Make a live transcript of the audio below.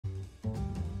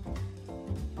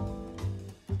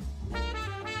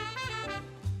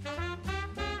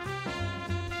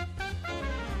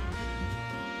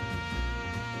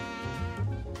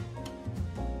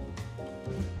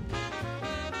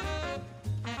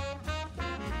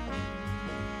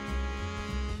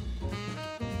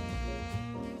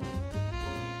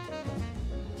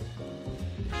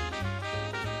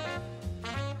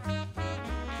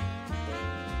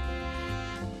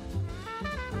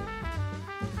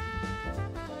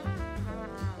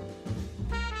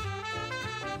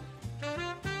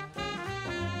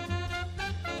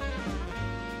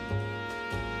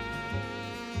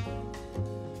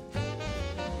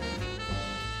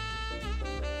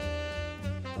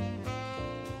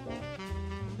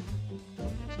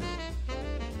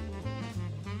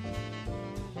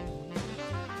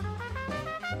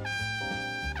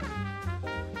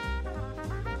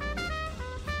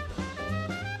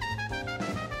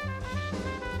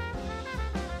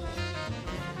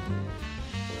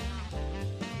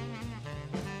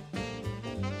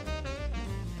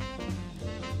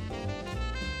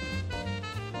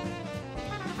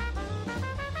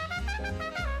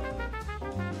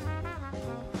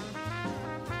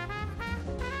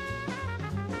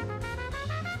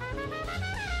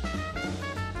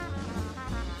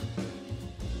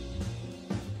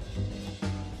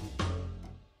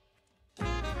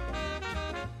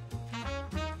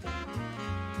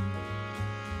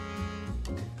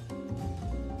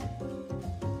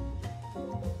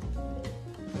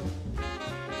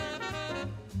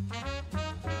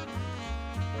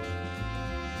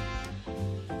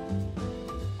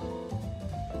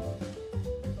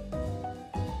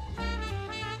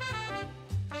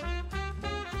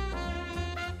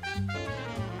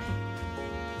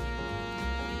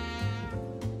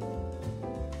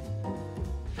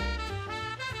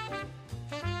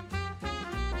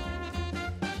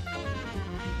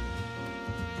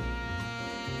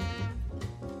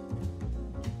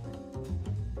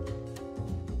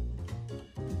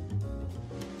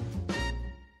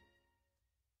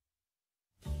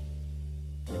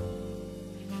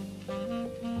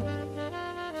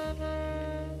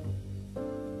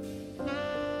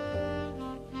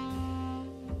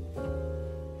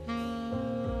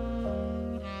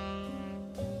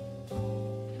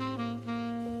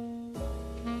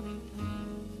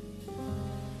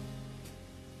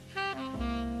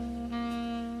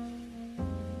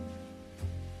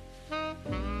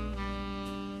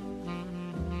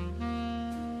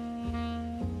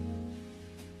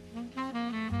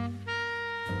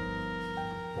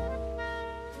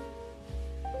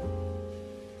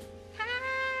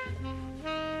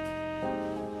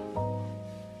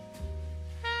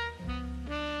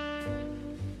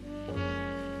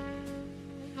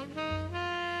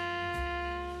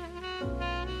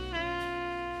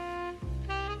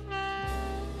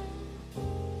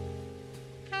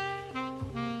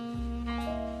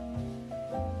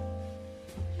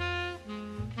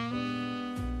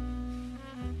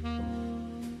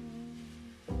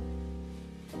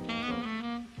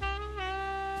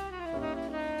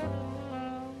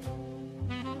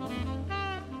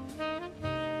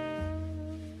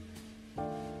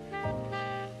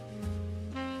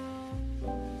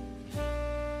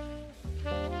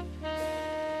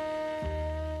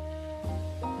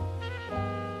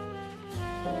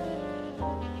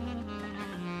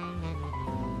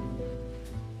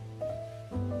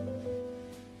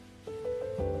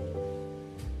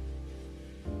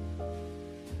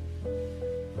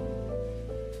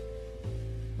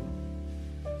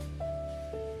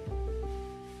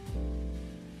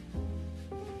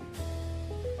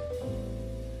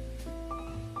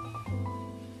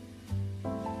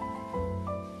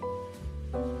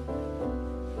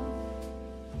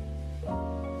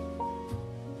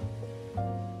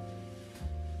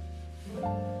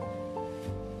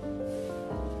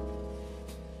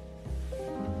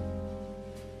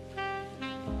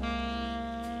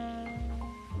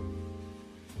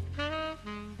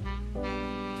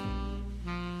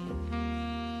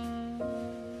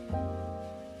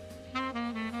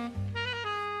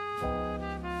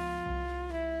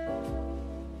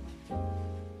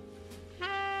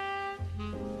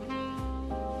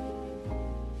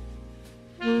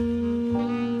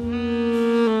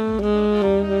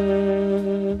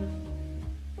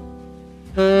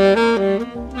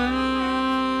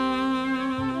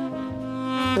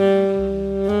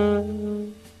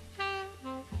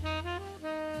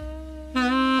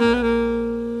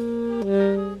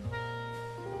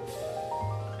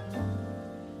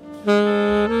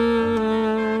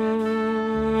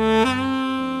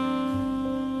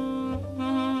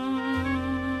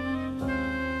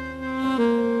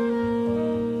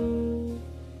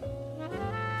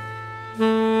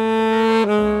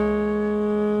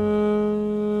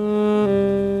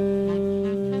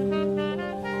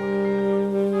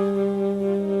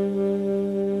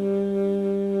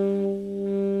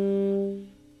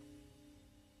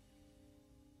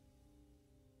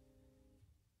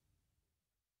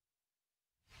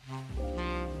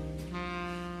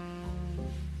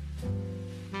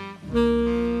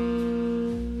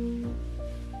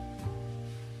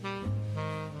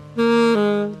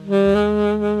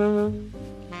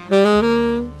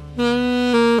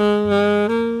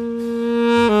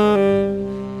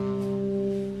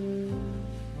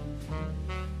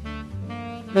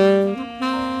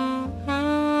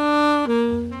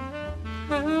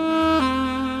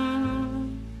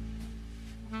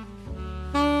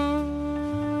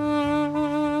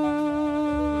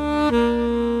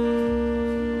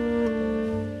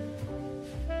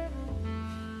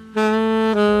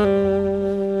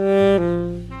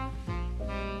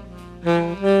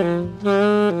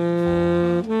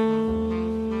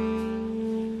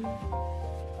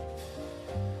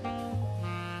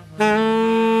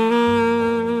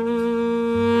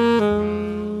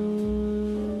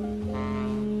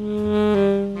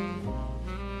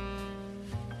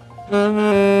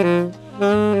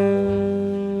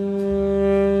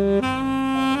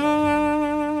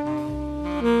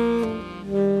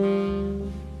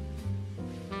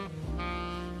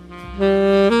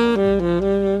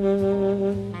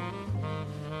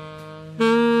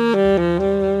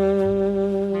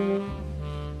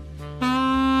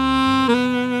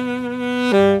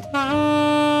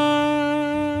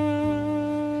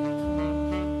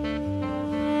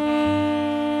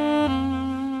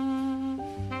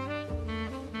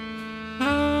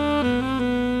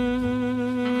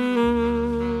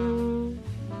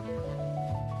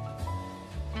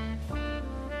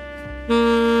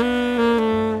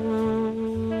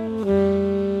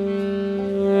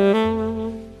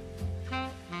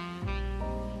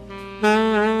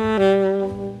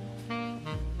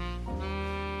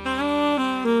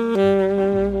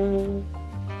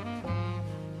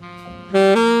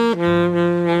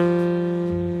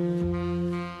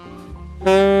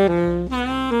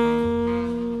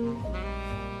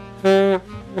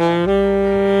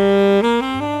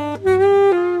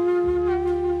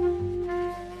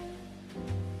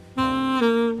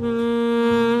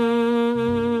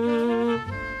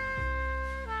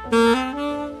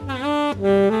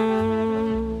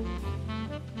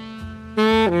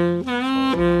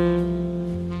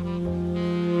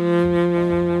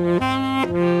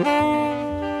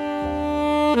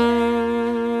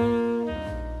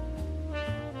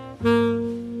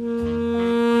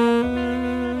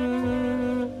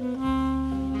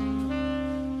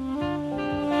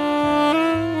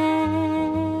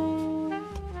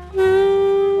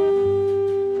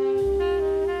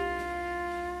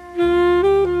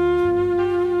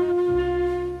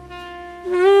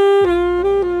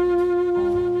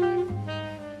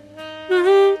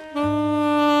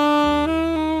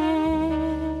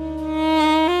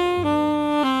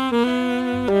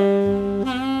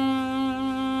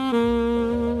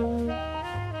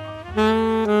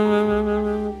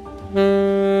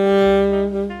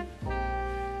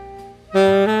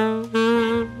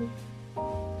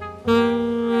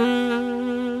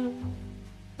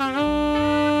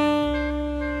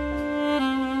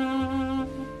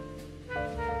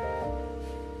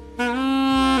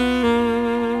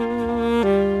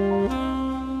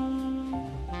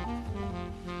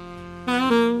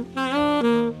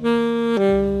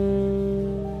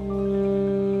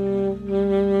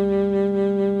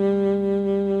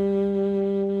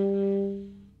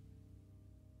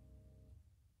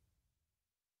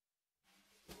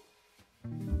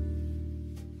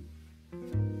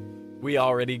We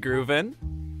already groovin'?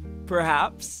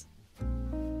 Perhaps?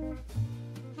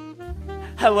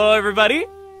 Hello, everybody!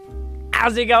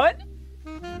 How's it going?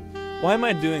 Why am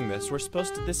I doing this? We're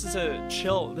supposed to, this is a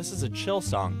chill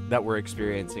song that we're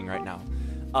experiencing right now.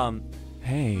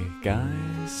 Hey,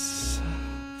 guys.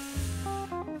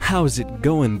 How's it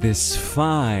going this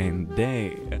fine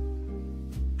day?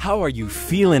 How are you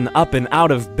feeling up and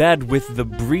out of bed with the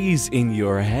breeze in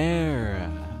your hair?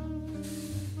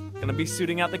 Gonna be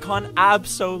suiting out the con?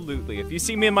 Absolutely. If you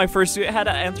see me in my fursuit head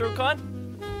at Anthrocon,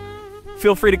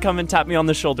 feel free to come and tap me on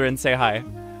the shoulder and say hi.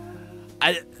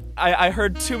 I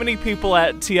heard too many people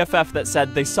at TFF that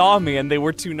said they saw me and they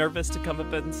were too nervous to come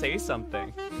up and say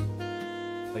something.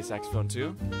 Play saxophone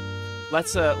too?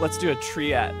 Let's do a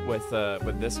triet with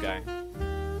this guy.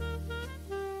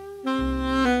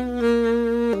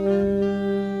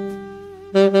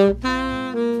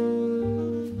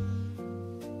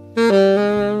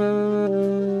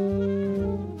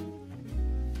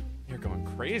 You're going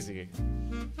crazy.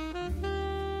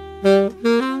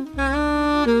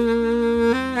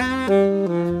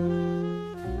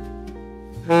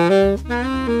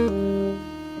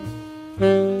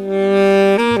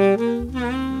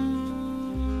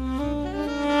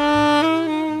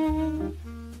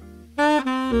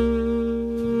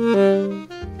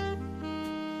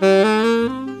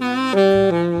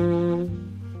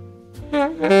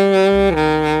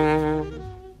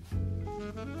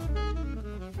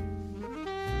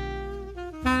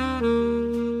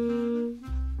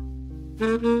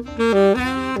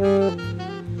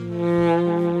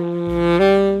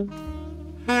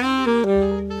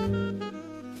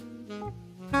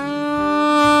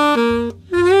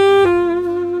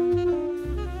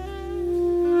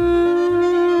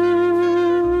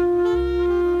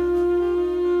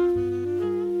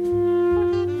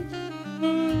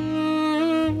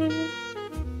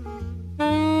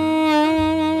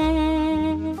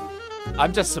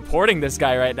 I'm just supporting this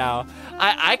guy right now.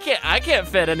 I can't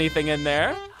fit anything in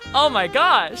there. Oh my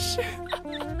gosh.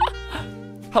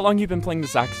 How long you been playing the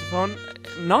saxophone?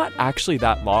 Not actually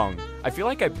that long. I feel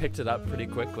like I picked it up pretty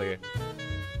quickly.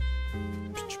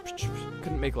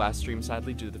 Couldn't make last stream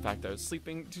sadly due to the fact that I was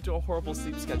sleeping due to a horrible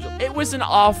sleep schedule. It was an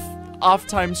off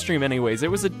time stream anyways.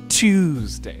 It was a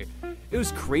Tuesday. It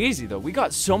was crazy though. We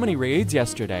got so many raids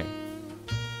yesterday.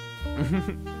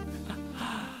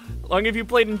 Long have you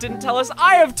played and didn't tell us?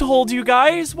 I have told you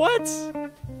guys. What?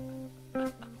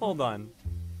 Hold on.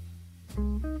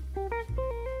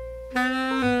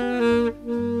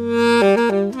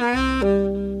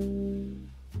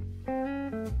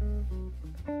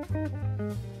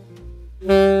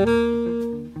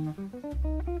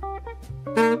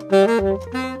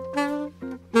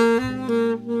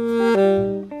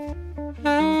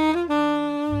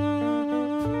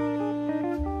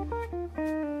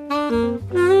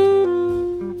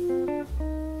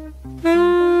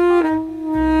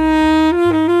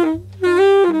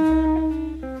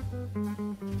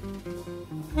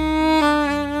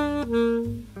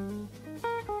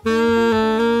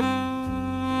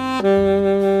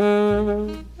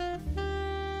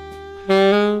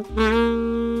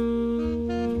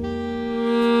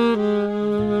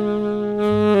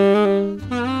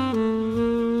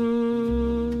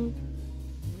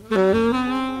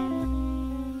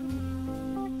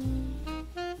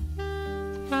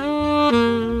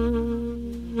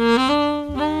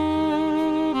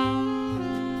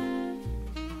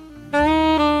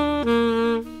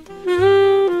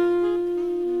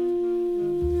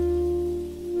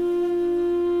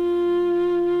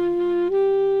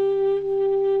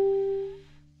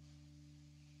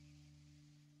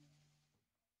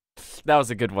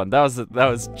 was a good one. That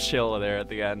was chill there at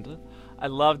the end. I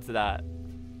loved that.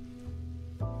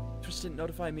 Twitch didn't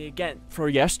notify me again for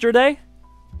yesterday.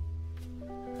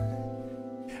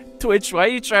 Twitch, why are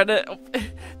you trying to?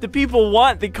 The people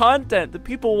want the content. The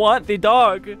people want the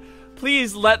dog.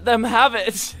 Please let them have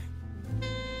it.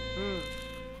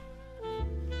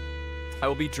 I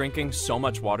will be drinking so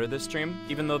much water this stream,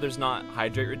 even though there's not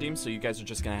hydrate redeem, so you guys are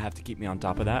just gonna have to keep me on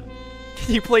top of that.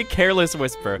 Can you play Careless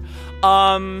Whisper?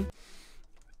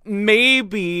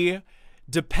 Maybe,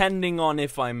 depending on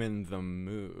if I'm in the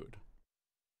mood.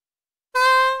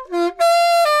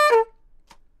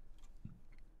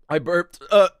 I burped.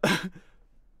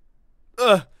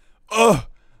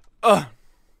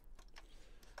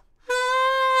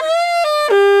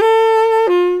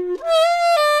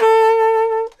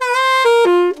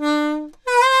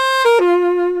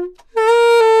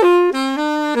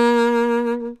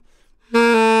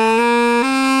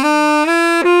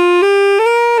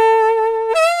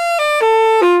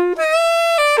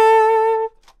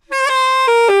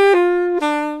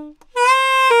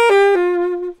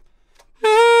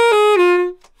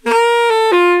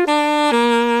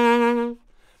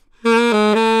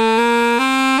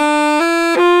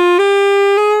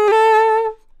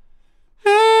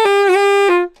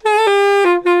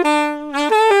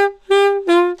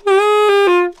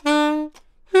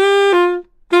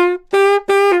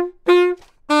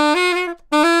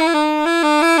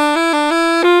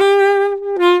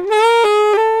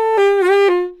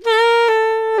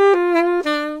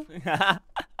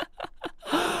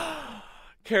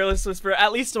 Careless Whisper,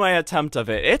 at least my attempt of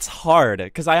it. It's hard,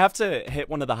 because I have to hit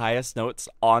one of the highest notes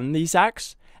on the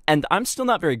sax, and I'm still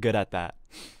not very good at that.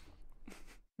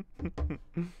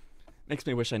 Makes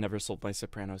me wish I never sold my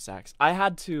soprano sax. I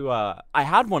had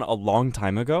one a long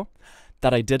time ago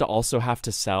that I did also have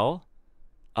to sell.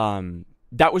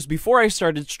 That was before I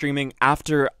started streaming,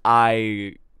 after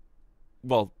I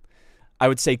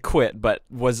would say quit, but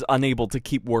was unable to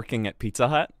keep working at Pizza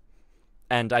Hut.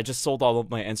 And I just sold all of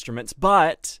my instruments,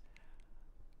 but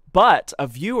a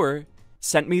viewer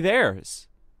sent me theirs.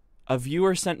 A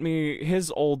viewer sent me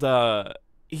his old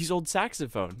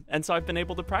saxophone, and so I've been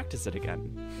able to practice it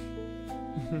again.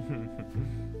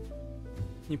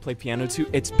 You play piano too?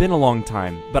 It's been a long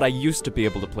time, but I used to be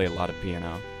able to play a lot of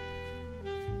piano.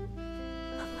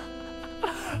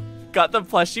 Got the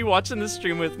plushie watching the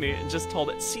stream with me and just told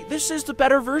it, see, this is the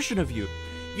better version of you.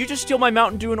 You just steal my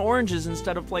Mountain Dew and oranges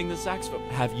instead of playing the saxophone.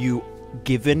 Have you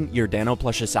given your Dano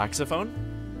plush a saxophone?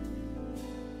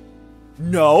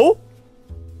 No?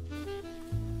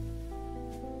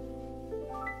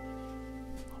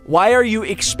 Why are you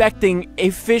expecting a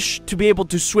fish to be able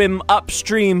to swim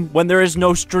upstream when there is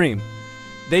no stream?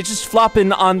 They just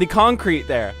flopping on the concrete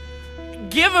there.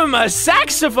 Give him a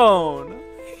saxophone!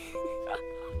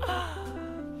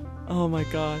 Oh my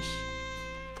gosh.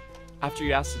 After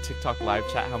you asked the TikTok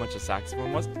live chat how much a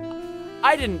saxophone was,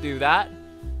 I didn't do that.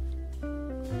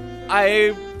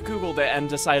 I Googled it and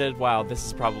decided, wow, this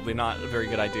is probably not a very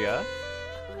good idea.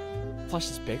 Plush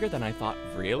is bigger than I thought.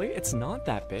 Really? It's not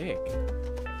that big.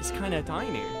 It's kind of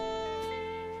tiny.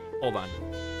 Hold on.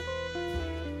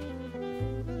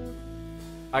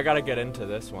 I gotta get into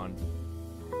this one.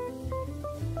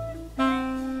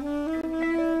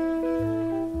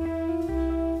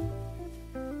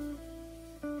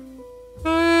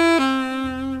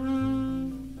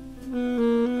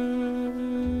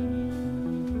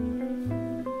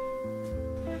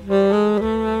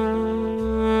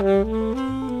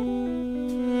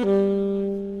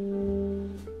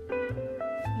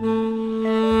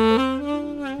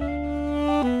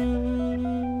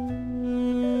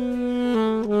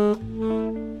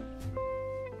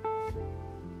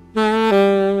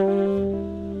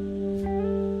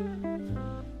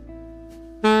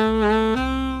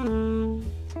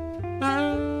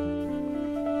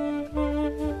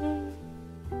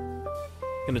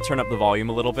 Turn up the volume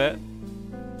a little bit.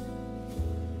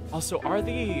 Also, are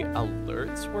the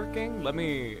alerts working? Let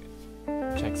me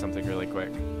check something really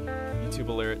quick. YouTube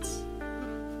alerts.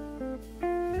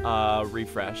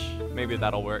 Refresh. Maybe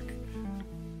that'll work.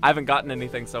 I haven't gotten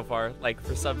anything so far, like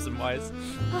for subs and wise.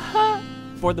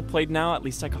 For the played now, at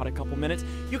least I caught a couple minutes.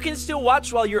 You can still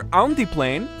watch while you're on the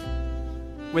plane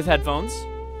with headphones.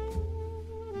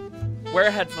 Wear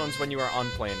headphones when you are on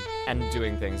plane and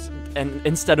doing things, and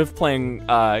instead of playing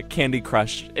Candy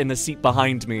Crush in the seat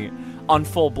behind me on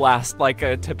full blast like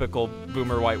a typical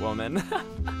boomer white woman.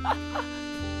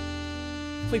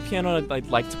 Play piano, I'd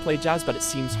like to play jazz, but it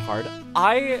seems hard.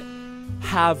 I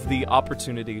have the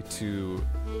opportunity to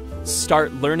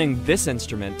start learning this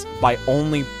instrument by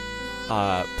only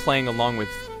playing along with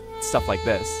stuff like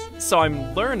this. So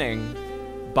I'm learning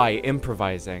by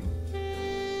improvising.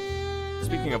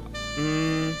 Speaking of,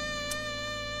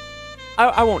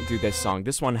 I won't do this song.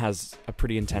 This one has a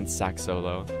pretty intense sax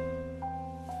solo.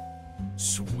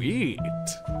 Sweet.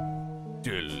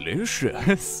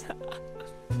 Delicious.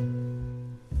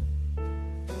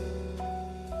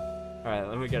 Alright,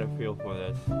 let me get a feel for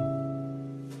this.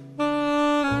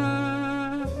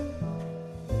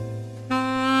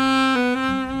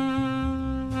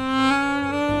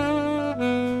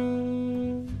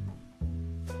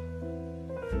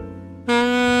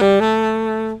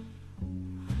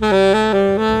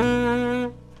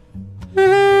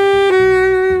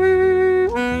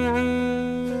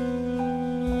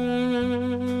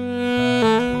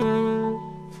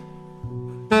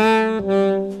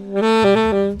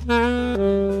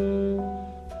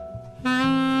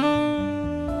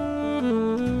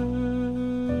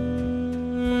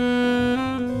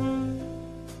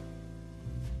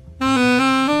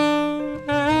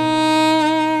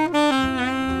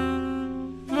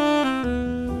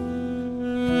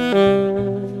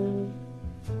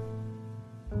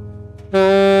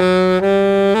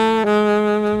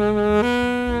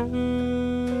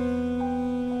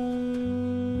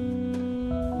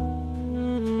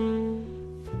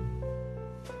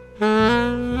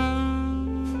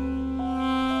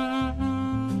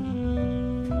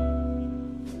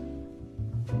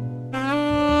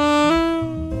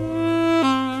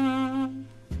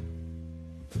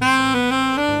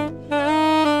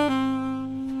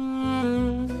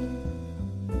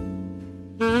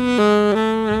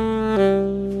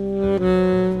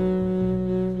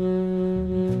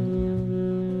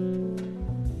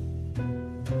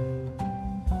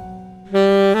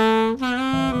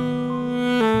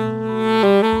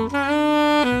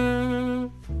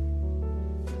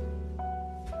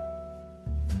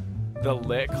 The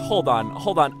lick. Hold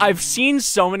on. I've seen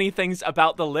so many things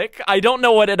about the lick. I don't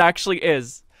know what it actually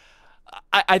is.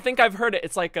 I think I've heard it.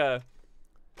 It's like a...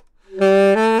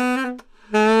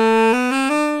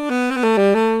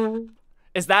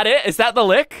 Is that it? Is that the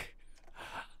lick?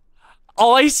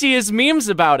 All I see is memes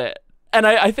about it. And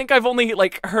I think I've only,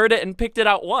 like, heard it and picked it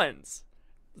out once.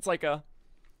 It's like a...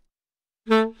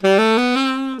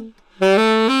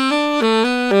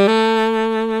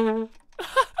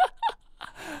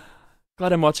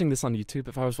 Glad I'm watching this on YouTube.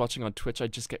 If I was watching on Twitch,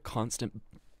 I'd just get constant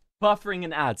buffering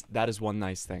and ads. That is one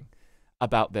nice thing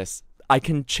about this. I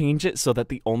can change it so that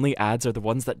the only ads are the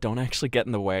ones that don't actually get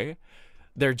in the way.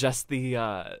 They're just the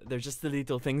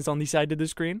little things on the side of the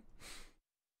screen.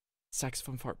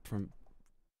 Saxophone part from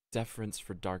Deference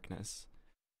for Darkness.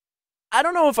 I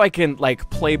don't know if I can,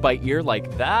 like, play by ear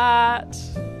like that.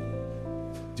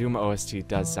 Doom OST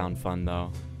does sound fun,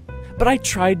 though. But I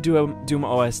tried Doom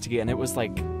OST, and it was,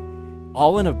 like,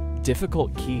 all in a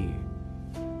difficult key.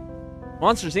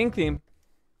 Monsters Inc. theme.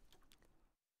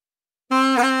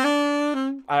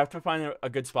 I have to find a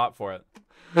good spot for it.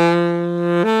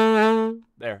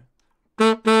 There.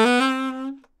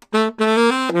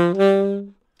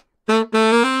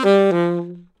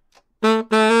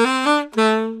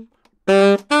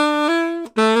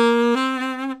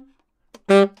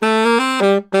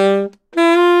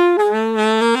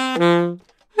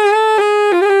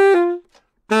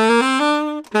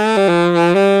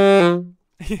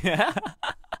 Yeah.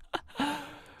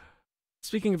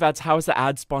 Speaking of ads, how has the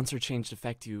ad sponsor change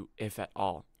affect you, if at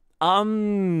all?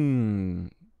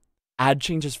 Ad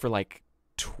changes for, like,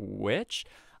 Twitch?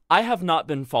 I have not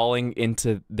been falling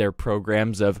into their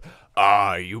programs of,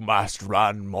 you must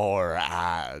run more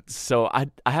ads. So I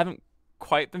haven't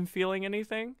quite been feeling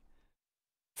anything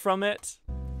from it.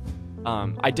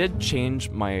 I did change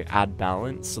my ad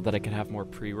balance so that I could have more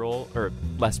pre-roll, or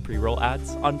less pre-roll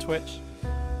ads on Twitch.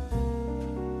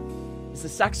 Is the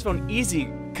saxophone easy?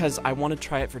 Because I want to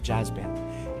try it for jazz band.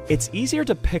 It's easier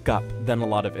to pick up than a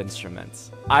lot of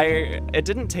instruments. It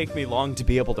didn't take me long to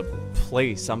be able to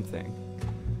play something.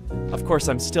 Of course,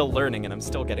 I'm still learning and I'm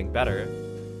still getting better.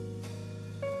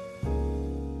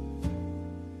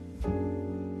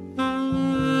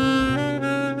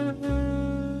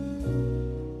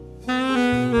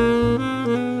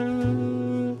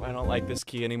 I don't like this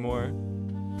key anymore.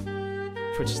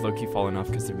 Twitch is low-key falling off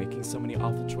because they're making so many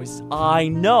awful choices. I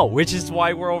know, which is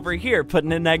why we're over here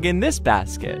putting an egg in this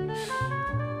basket.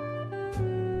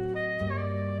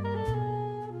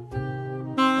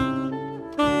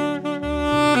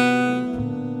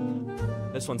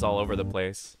 This one's all over the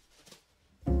place.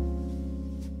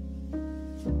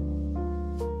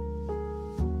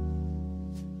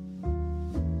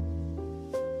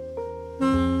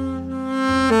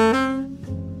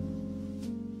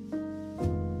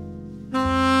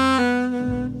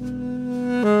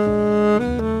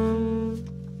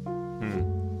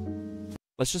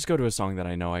 Let's just go to a song that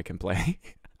I know I can play.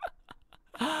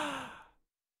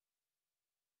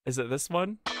 Is it this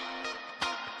one?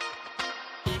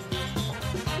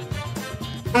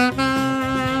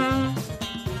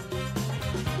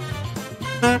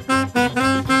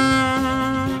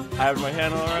 I have my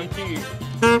hand on the wrong key.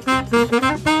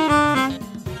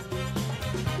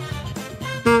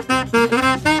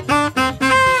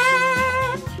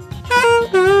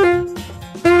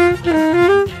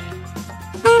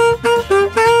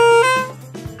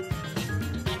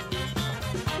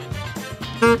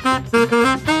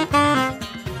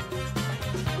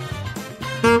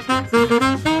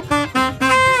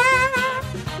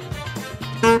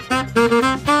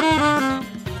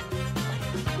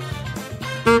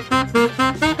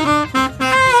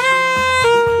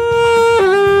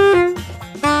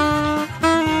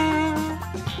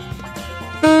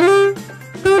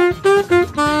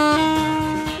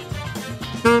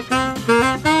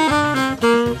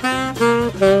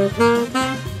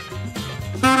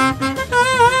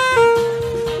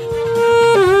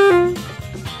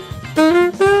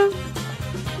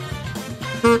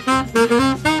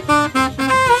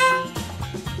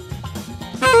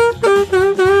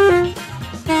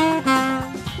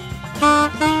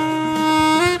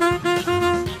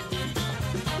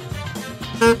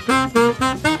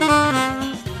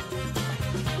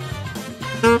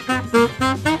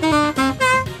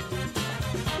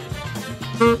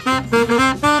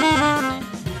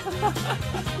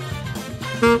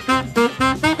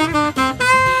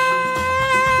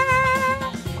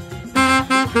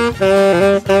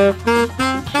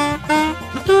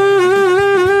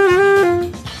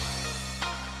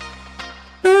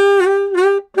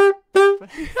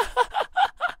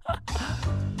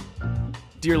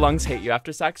 Do your lungs hate you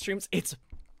after sax streams? It's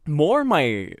more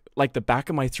my, like, the back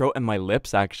of my throat and my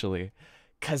lips, actually.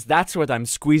 Because that's what I'm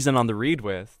squeezing on the reed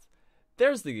with.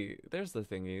 There's the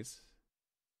thingies.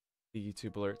 The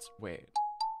YouTube alerts. Wait.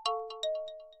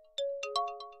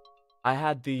 I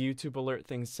had the YouTube alert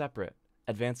things separate.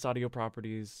 Advanced audio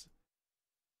properties.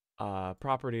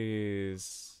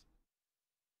 Properties.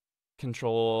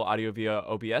 Control audio via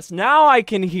OBS. Now I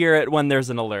can hear it when there's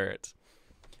an alert.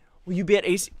 Will you be at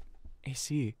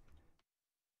AC?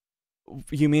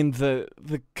 You mean the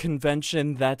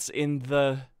convention that's in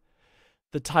the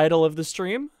title of the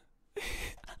stream?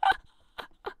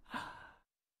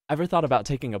 Ever thought about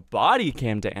taking a body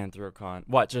cam to Anthrocon?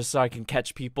 What, just so I can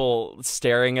catch people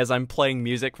staring as I'm playing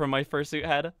music from my fursuit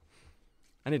head?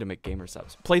 I need to make gamer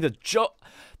subs. Play the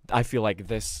I feel like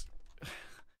the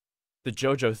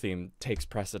JoJo theme takes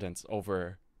precedence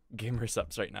over gamer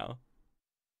subs right now.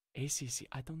 ACC,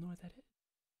 I don't know what that is.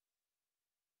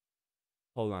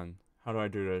 Hold on. How do I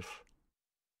do this?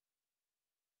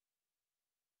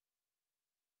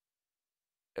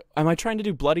 Am I trying to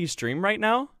do bloody stream right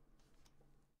now?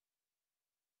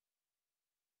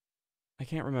 I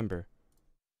can't remember.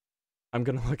 I'm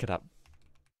gonna look it up.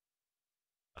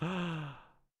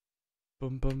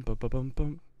 Boom, boom, boom, boom, boom,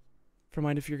 boom.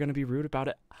 Remind if you're gonna be rude about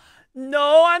it.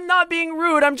 No, I'm not being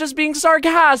rude. I'm just being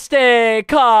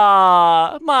sarcastic.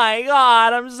 My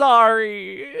God, I'm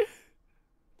sorry.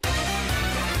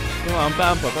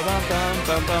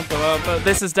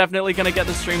 This is definitely gonna get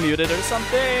the stream muted or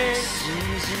something.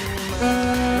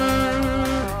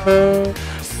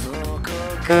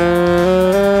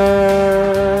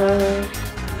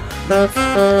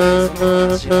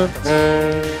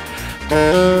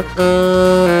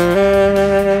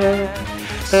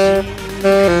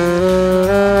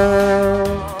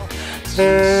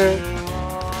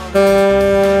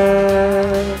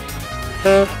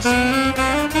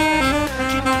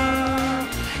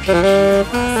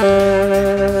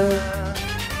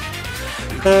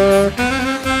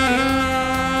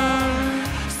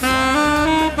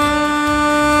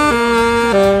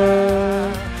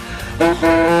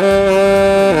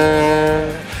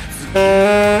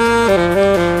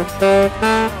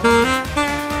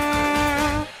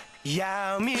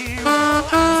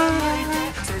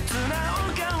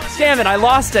 Damn it, I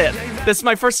lost it. This is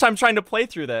my first time trying to play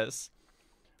through this.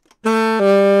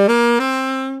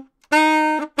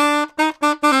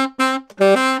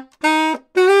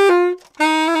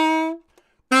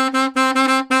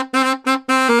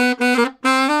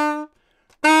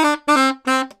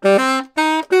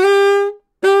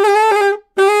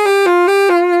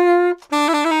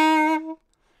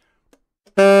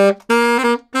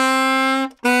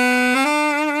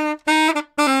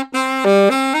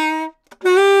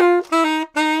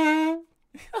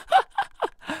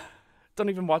 Don't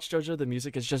even watch JoJo, the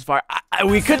music is just fire.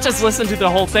 We could just listen to the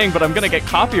whole thing, but I'm gonna get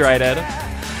copyrighted.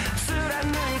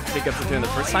 Pick up for doing the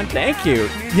first time, thank you.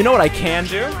 You know what I can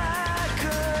do?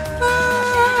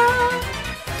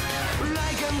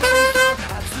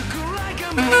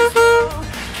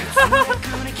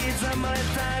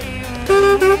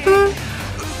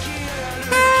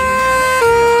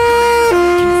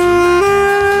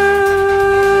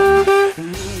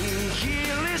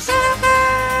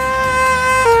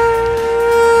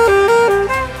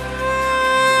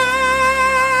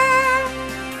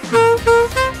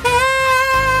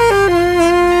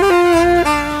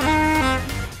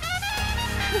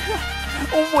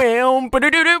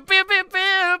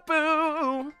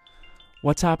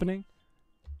 What's happening?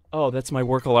 Oh, that's my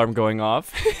work alarm going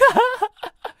off.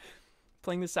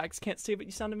 Playing the sax, can't say, but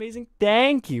you sound amazing.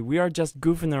 Thank you. We are just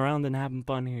goofing around and having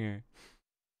fun here.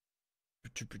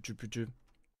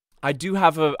 I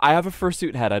have a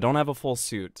fursuit head. I don't have a full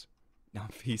suit. No,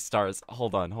 V-Stars.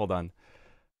 Hold on.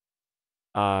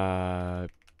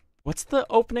 What's the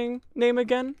opening name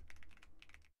again?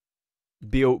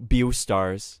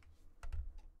 Stars.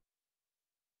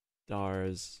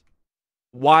 Stars.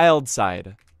 Wild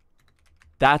Side.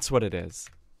 That's what it is.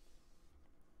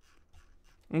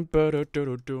 Oh,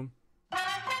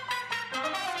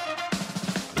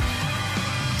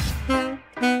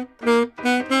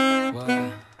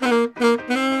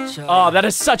 that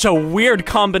is such a weird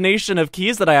combination of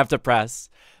keys that I have to press.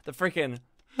 The freaking...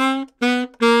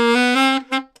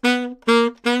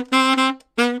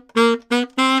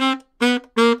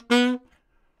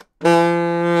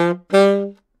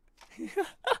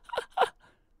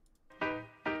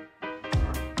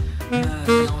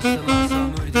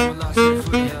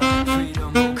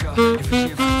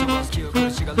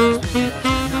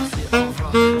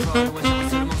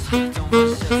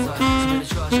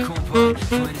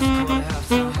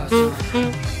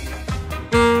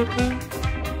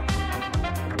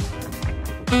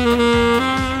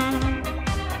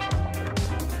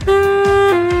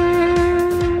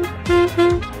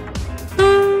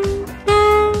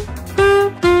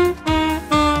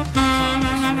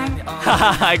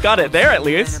 I got it there at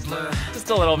least. Just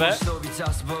a little bit.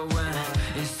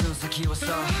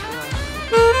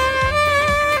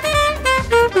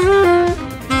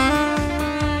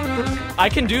 I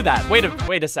can do that.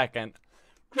 Wait a second.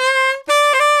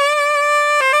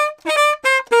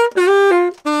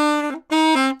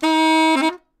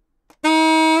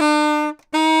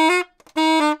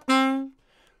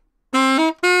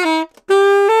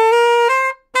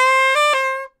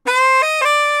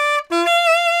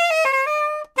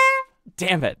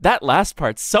 Damn it, that last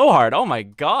part's so hard. Oh my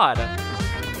god.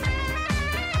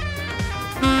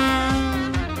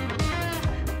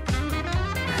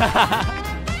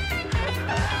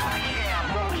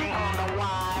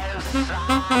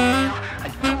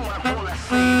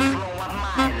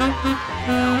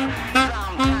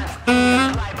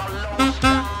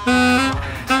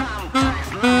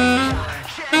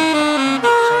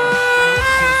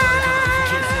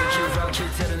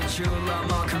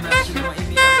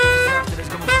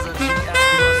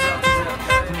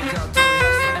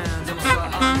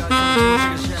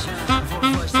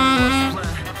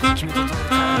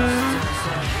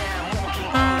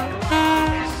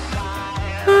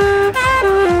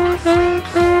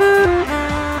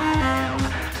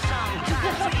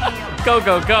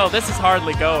 Go, this is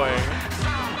hardly going.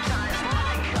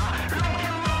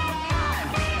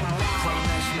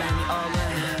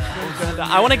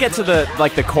 I want to get to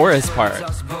the chorus part.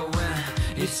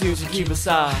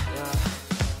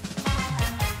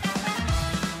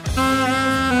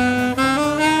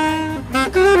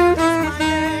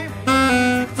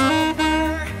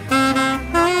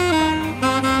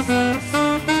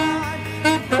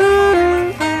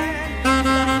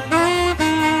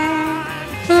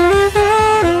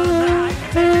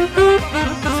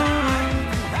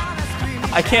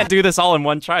 I can't do this all in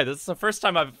one try. This is the first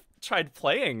time I've tried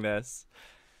playing this.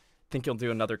 Think you'll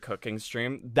do another cooking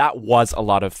stream? That was a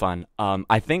lot of fun.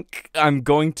 I think I'm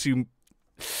going to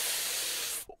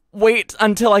wait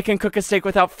until I can cook a steak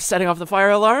without setting off the fire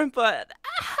alarm, but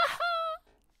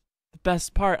the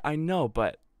best part, I know,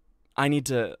 but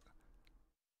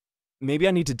maybe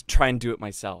I need to try and do it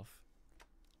myself.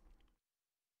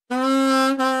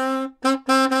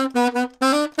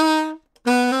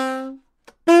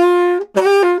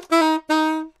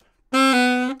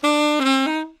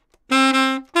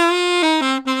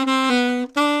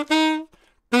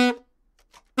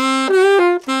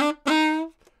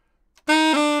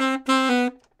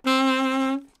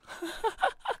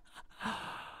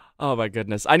 Oh my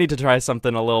goodness. I need to try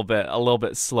something a little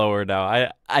bit slower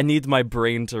now. I need my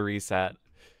brain to reset.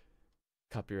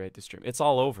 Copyright the stream. It's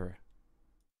all over.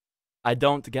 I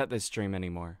don't get this stream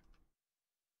anymore.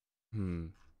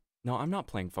 No, I'm not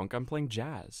playing funk. I'm playing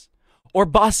jazz. Or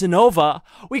bossa nova.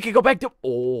 We could go back to...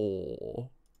 Oh.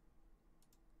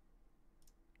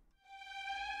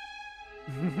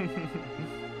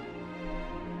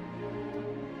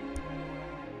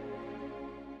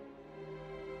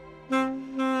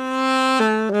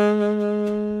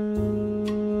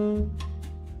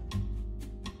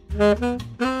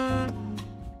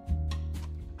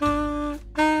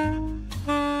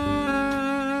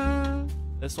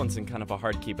 This one's in kind of a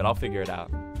hard key, but I'll figure it out.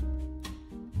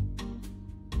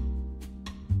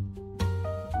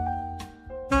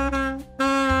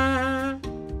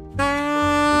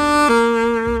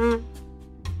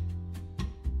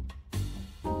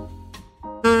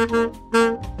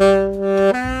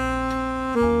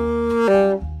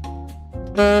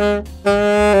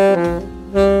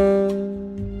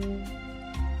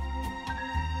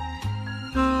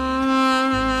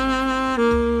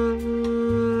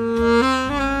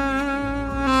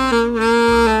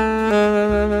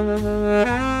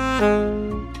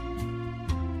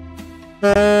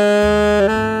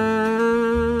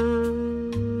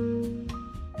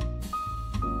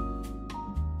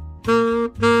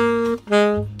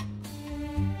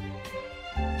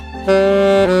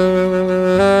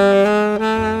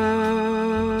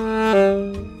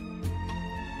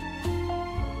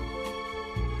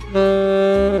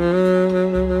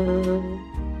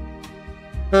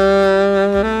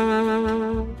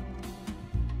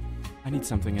 I need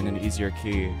something in an easier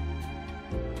key.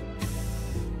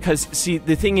 Because, see,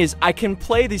 the thing is, I can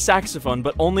play the saxophone,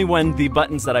 but only when the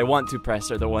buttons that I want to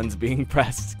press are the ones being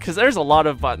pressed. Because there's a lot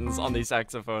of buttons on the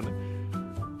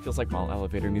saxophone. Feels like mall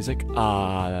elevator music.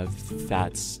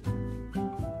 That's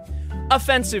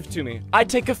offensive to me. I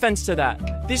take offense to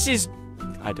that. This is...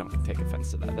 I don't take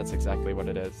offense to that. That's exactly what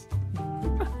it is.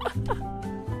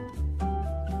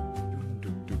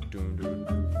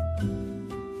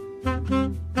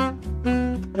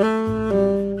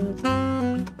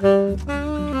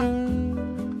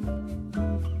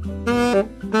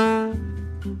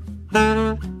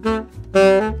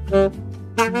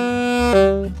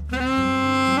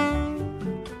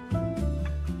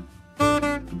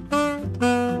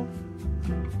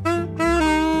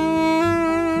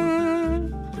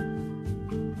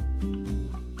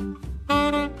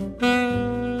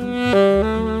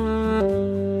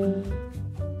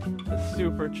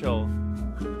 Super chill.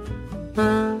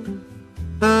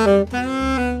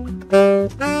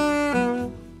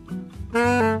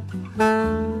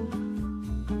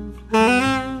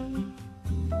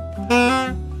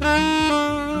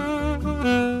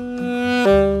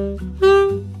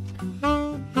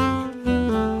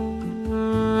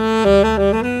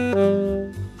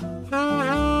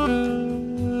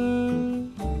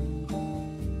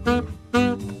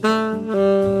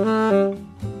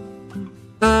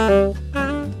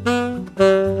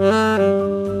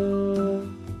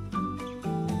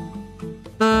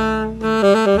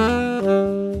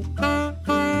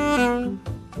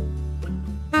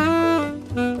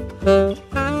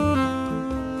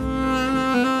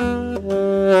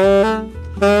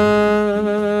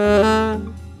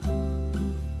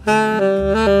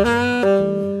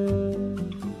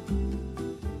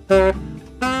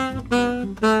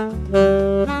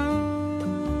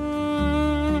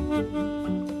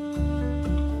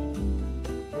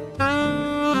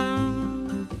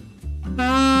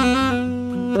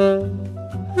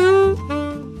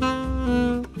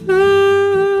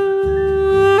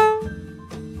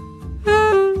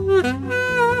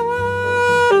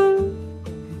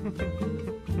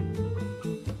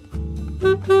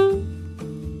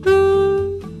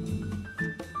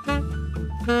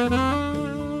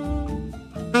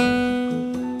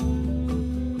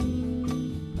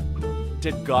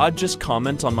 Did God just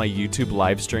comment on my YouTube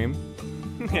live stream?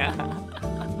 Yeah.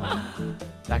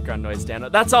 Background noise, Dan.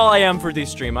 That's all I am for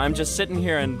this stream. I'm just sitting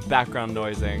here and background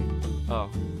noising. Oh,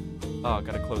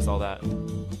 gotta close all that.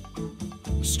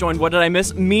 Just joined. What did I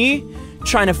miss? Me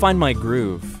trying to find my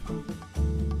groove.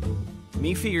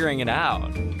 Me figuring it out.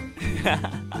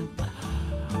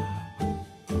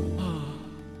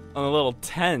 I'm a little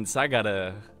tense. I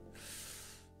gotta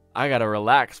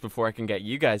relax before I can get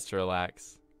you guys to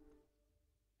relax.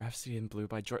 Rhapsody in Blue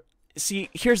by George. See,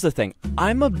 here's the thing.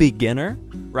 I'm a beginner,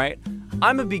 right?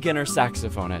 I'm a beginner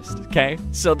saxophonist, okay?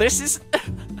 So this is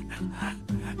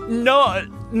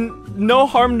no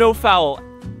harm, no foul.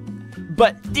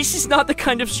 But this is not the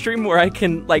kind of stream where I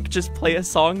can like just play a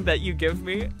song that you give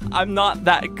me. I'm not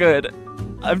that good.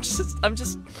 I'm just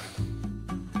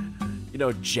you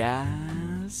know,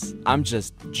 jazz. I'm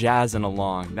just jazzing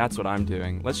along. That's what I'm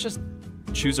doing. Let's just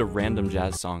choose a random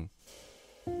jazz song.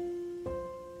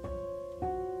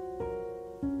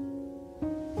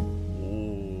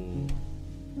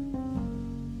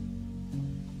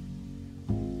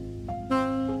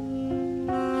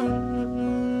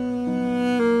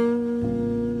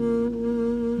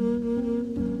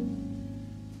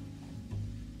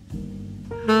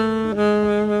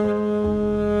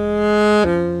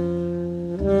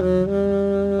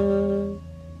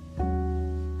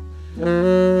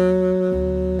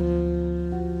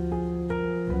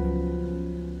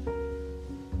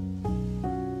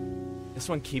 This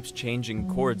one keeps changing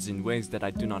chords in ways that I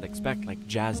do not expect, like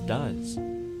jazz does.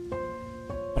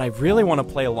 But I really want to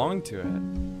play along to it.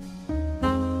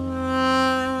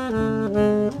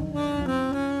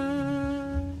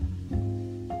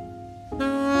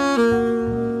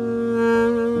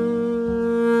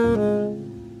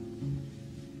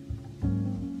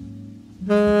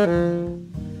 I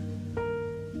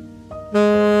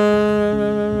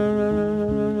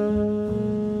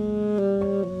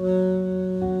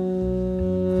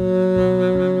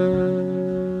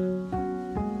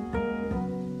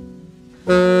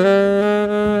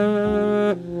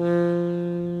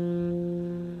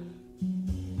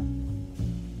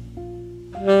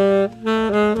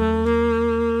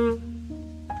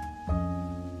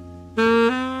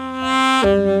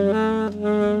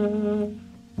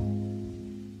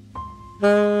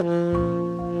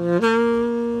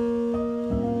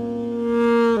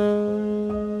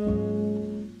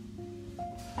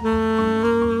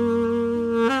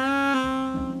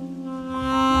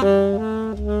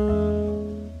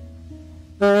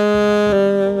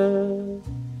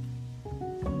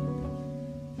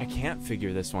can't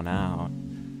figure this one out.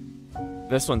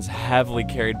 This one's heavily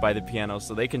carried by the piano,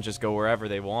 so they can just go wherever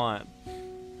they want.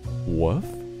 Woof.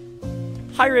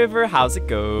 Hi, River. How's it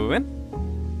going?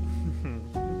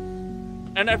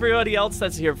 And everybody else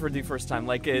that's here for the first time,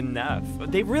 like enough.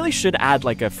 They really should add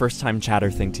like a first-time chatter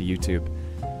thing to YouTube.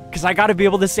 Because I gotta be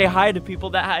able to say hi to people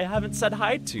that I haven't said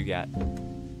hi to yet.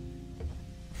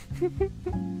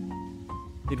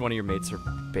 Need one of your mates or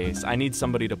bass. I need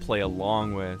somebody to play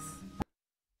along with.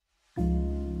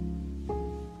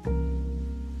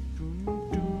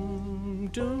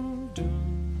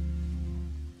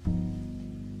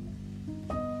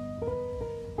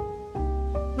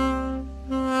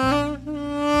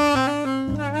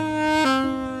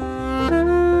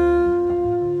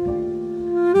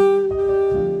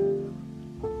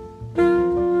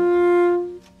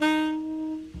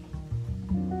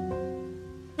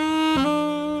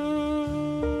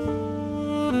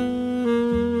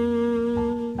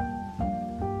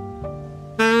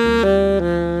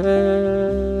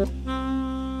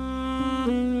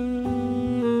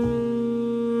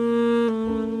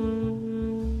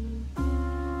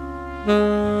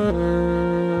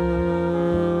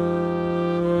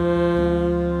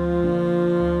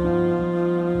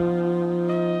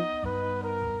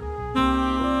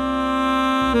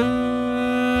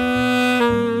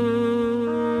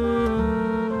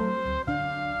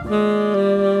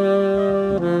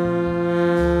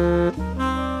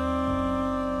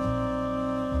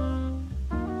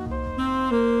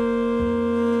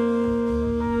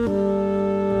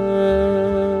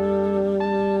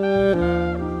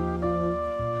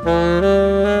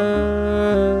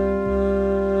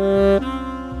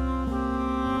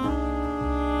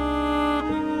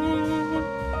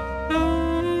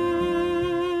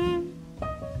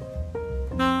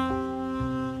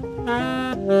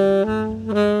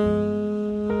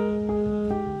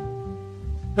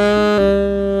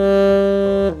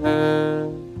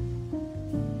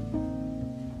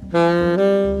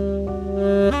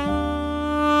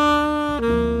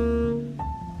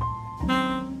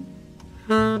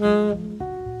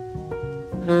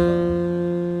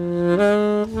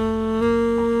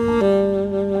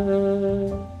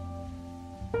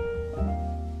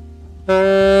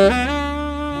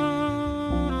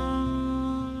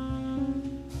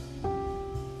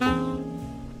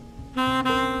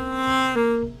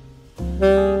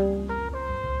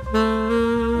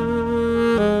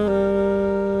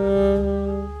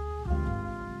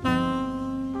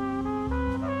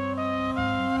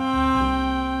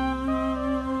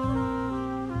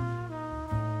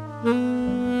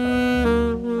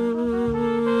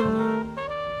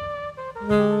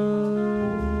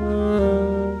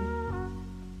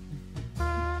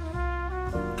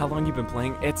 How long you been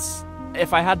playing? It's,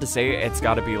 if I had to say, it's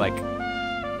gotta be like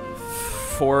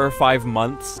 4 or 5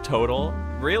 months total.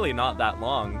 Really not that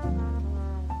long.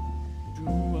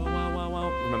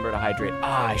 Remember to hydrate.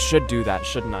 Ah, I should do that,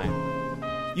 shouldn't I?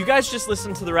 You guys just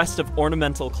listen to the rest of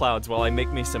Ornamental Clouds while I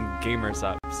make me some gamer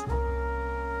subs.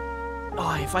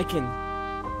 Oh, if I can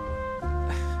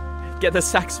get the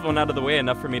saxophone out of the way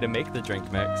enough for me to make the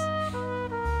drink mix.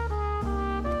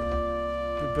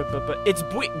 It's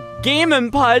Game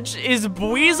and Pudge is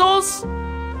Buizels?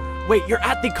 Wait, you're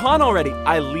at the con already.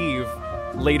 I leave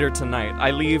later tonight.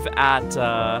 I leave at,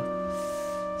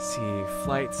 let's see,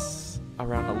 flights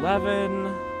around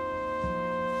 11.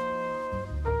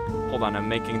 Hold on, I'm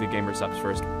making the gamer subs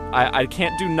first. I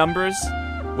can't do numbers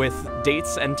with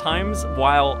dates and times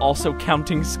while also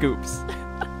counting scoops.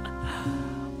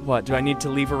 What, do I need to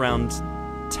leave around 8,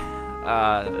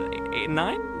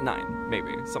 9? 9,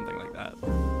 maybe, something like that.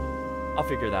 I'll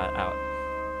figure that out.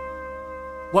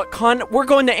 What con? We're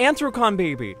going to Anthrocon,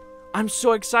 baby! I'm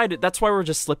so excited. That's why we're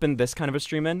just slipping this kind of a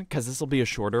stream in, because this will be a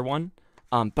shorter one.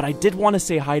 But I did want to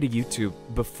say hi to YouTube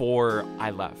before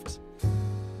I left.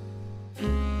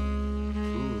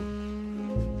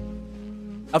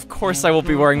 Of course I will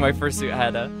be wearing my fursuit,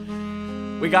 Hedda.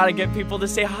 We gotta get people to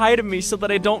say hi to me so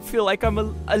that I don't feel like I'm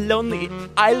a lonely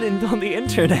island on the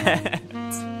internet.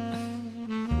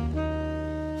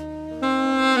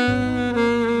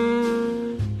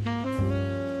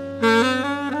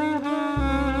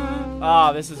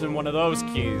 Ah, this is in one of those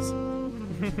keys.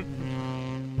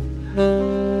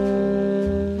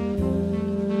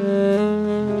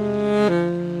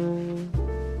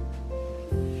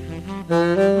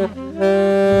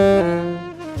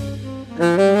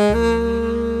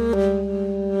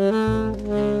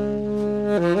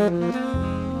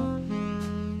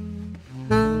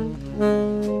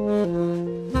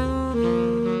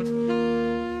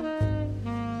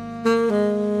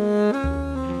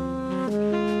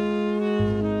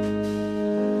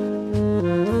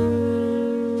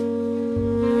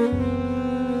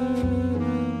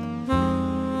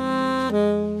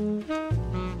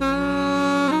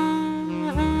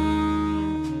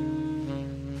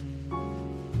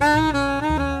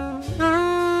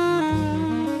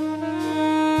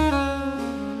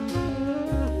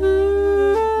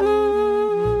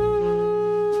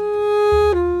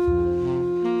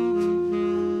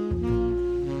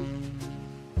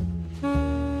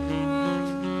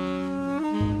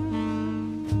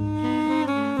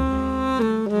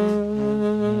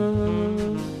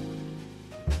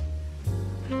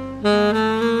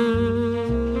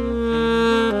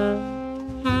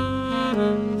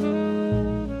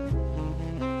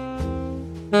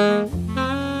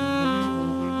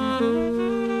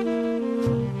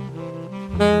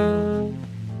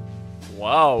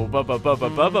 Wow, ba.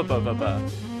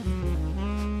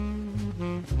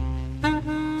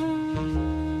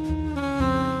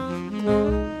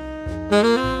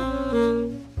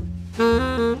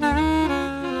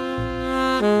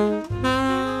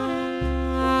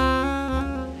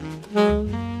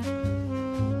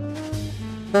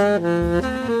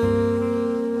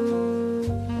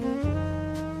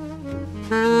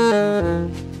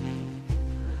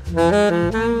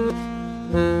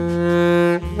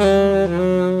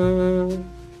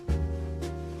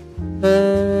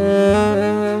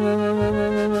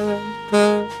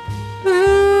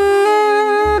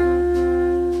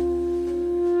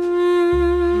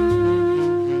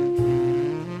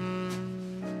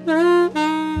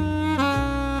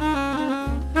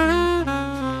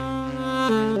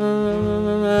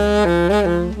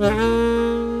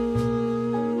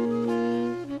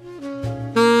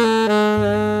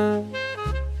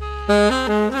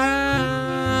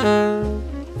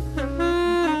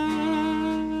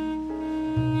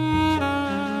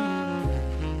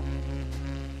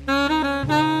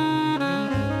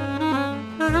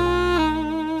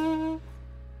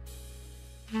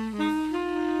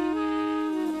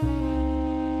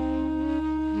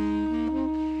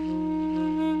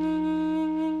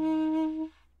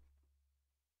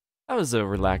 That was a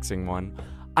relaxing one.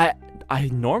 I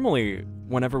normally,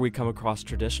 whenever we come across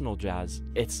traditional jazz,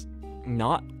 it's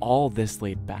not all this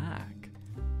laid back.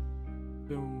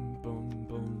 Boom, boom,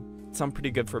 boom. Sound pretty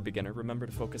good for a beginner. Remember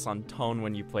to focus on tone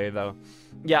when you play, though.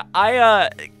 Yeah, I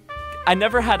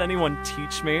never had anyone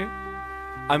teach me.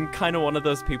 I'm kind of one of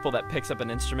those people that picks up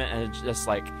an instrument and it's just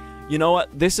like, you know what?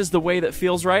 This is the way that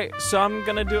feels right, so I'm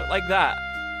gonna do it like that.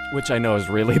 Which I know is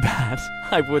really bad.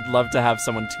 I would love to have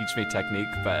someone teach me technique,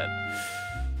 but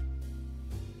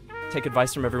take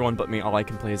advice from everyone but me. All I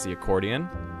can play is the accordion.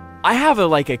 I have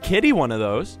a kiddie one of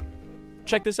those.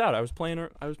 Check this out. I was playing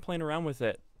around with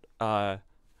it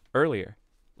earlier.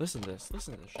 Listen to this.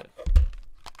 Listen to this shit.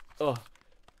 Ugh.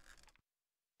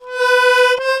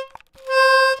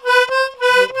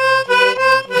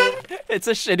 It's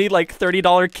a shitty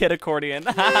 $30 kid accordion.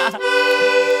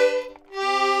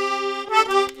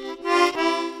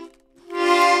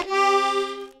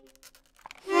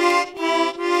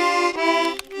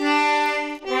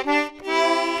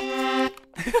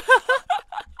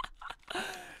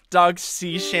 Dog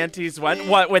sea shanties went.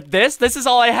 What, with this? This is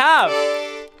all I have.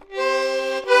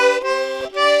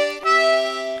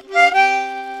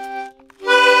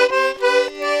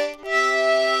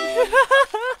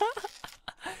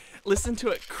 Listen to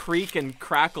it creak and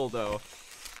crackle, though.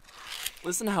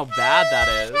 Listen to how bad that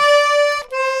is.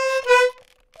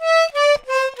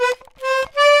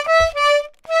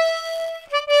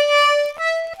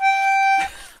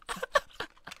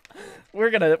 We're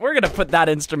gonna put that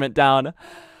instrument down.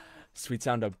 Sweet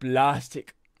sound of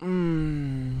plastic.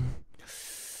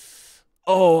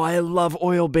 Oh, I love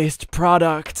oil-based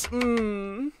products.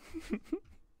 Should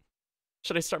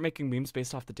I start making memes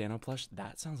based off the Dano plush?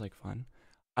 That sounds like fun.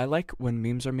 I like when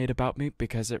memes are made about me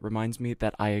because it reminds me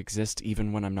that I exist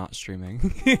even when I'm not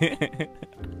streaming.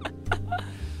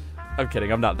 I'm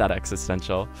kidding. I'm not that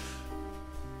existential.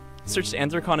 Searched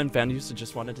Anthrocon and found you, so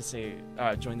just wanted to say,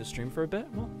 join the stream for a bit.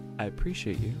 Well, I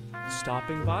appreciate you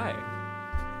stopping by.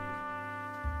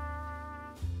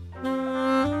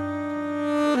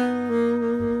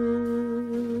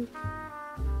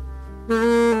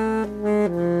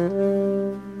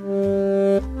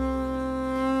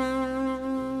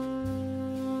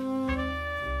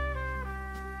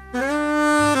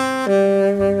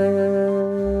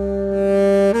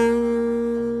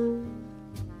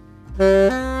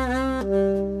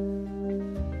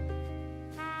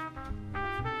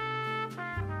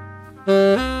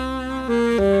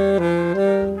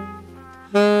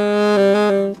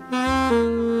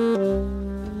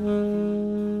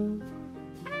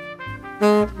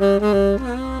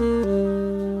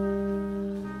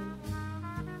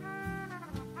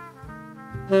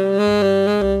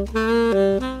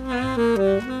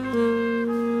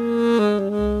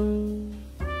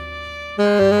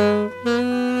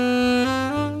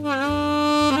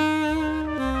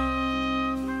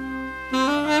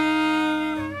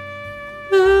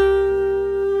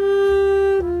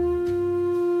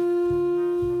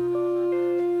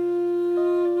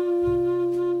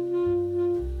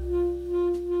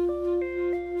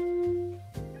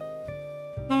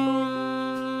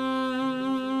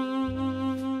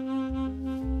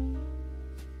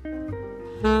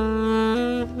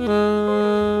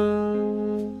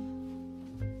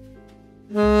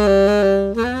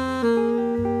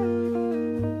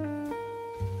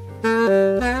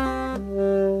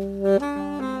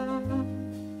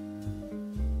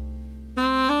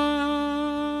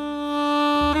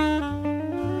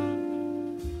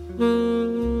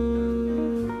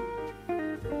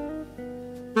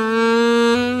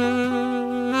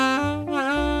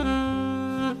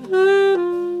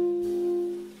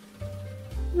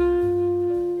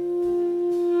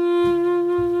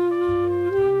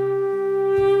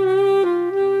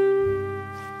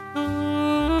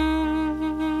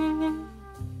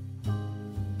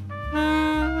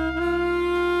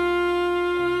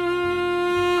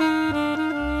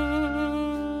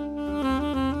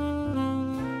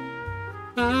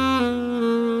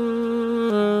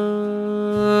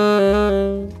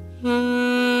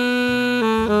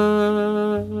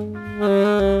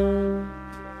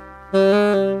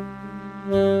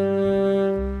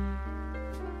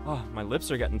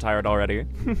 Are getting tired already.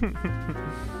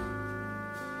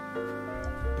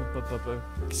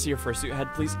 See your fursuit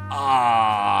head, please.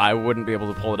 I wouldn't be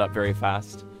able to pull it up very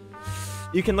fast.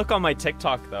 You can look on my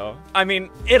TikTok though. I mean,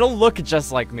 it'll look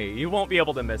just like me. You won't be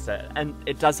able to miss it. And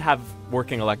it does have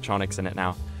working electronics in it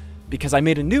now, because I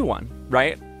made a new one,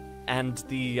 right? And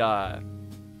the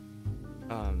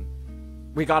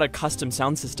we got a custom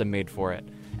sound system made for it.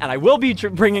 And I will be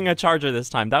bringing a charger this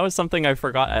time. That was something I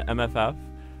forgot at MFF.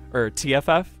 Or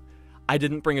TFF, I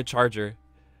didn't bring a charger,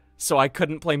 so I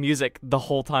couldn't play music the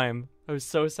whole time. I was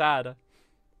so sad.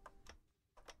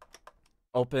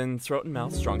 Open throat and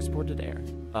mouth, strong sported air.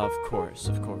 Of course,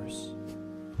 of course.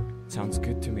 Sounds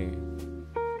good to me.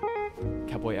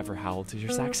 Cowboy ever howl to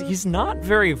your sax? He's not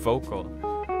very vocal.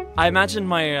 I imagine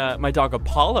my my dog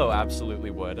Apollo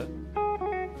absolutely would.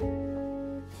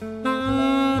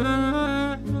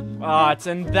 Oh, it's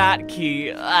in that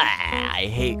key. I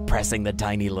hate pressing the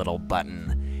tiny little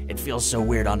button. It feels so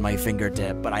weird on my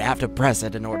fingertip, but I have to press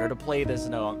it in order to play this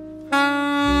note.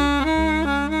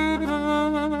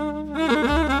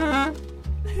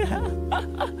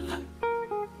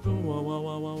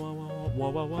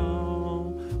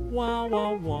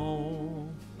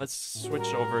 Let's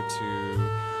switch over to...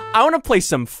 I want to play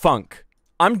some funk.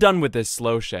 I'm done with this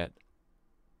slow shit.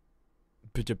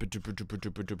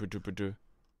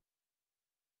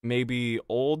 Maybe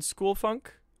old school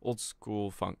funk? Old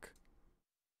school funk.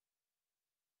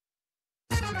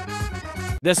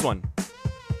 This one.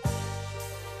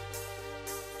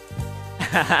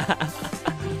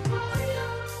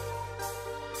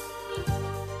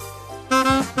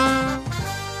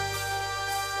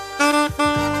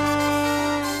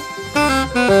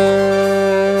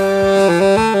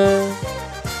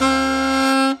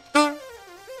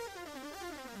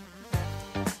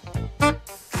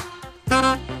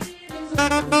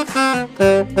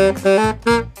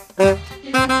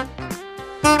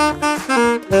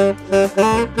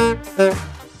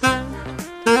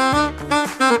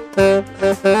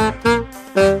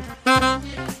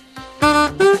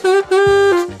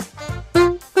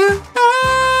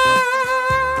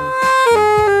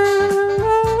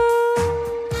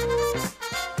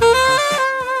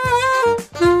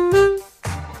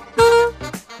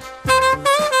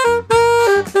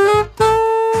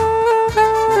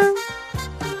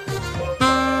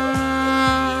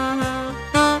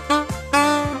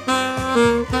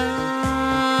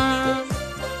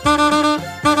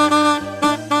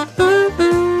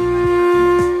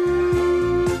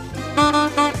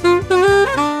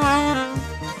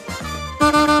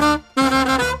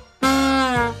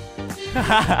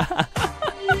 A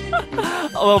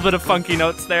little bit of funky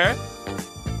notes there.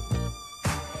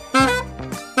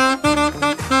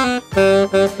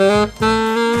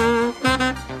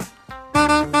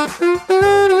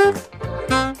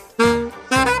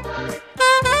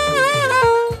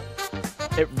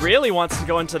 It really wants to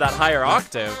go into that higher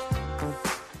octave.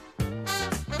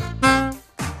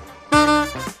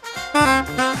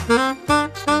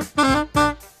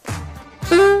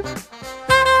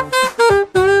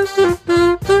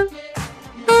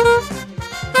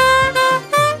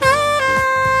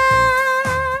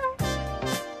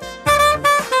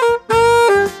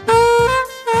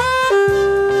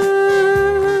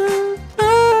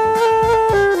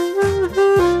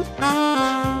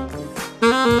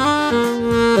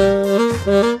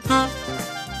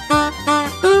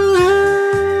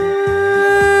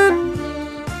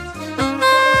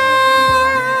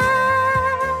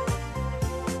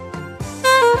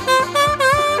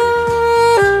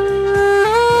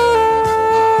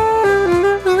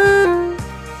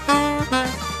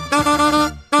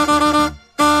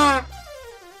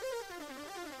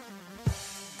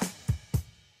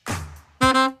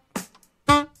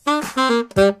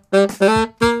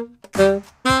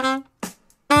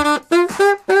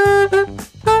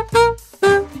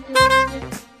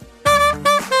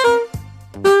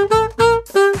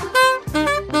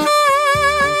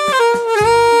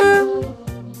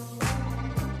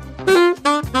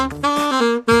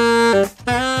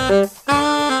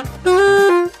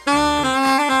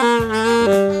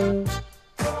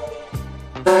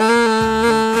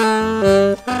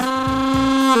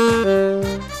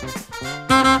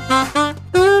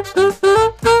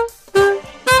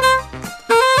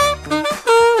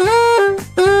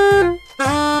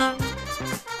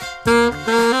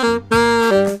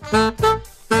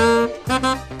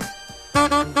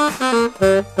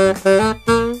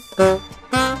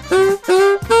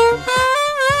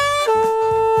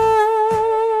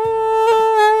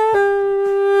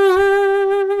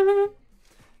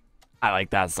 I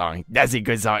like that song. That's a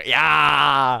good song.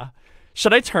 Yeah.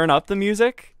 Should I turn up the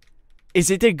music? Is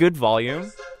it a good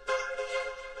volume?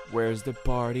 Where's the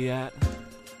party at?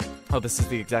 Oh, this is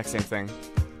the exact same thing.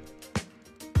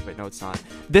 Wait, no, it's not.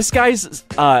 This guy's,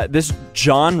 this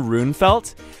John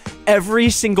Runefelt, every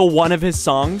single one of his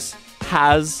songs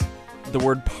has the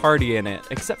word party in it,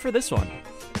 except for this one.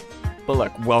 But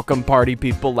look, welcome party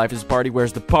people, life is party,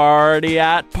 where's the party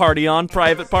at? Party on,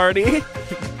 private party.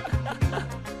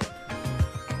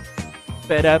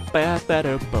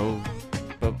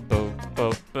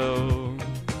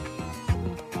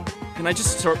 Can I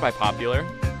just sort by popular?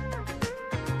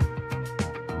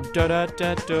 Da da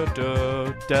da da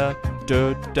da da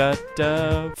da da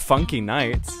da. Funky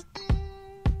Nights.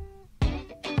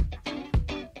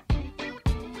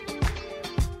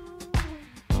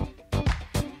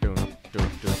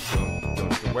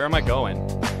 Where am I going?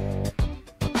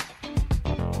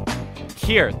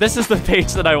 Here, this is the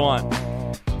page that I want.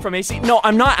 From AC? No,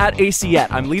 I'm not at AC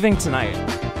yet. I'm leaving tonight.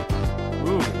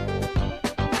 Ooh.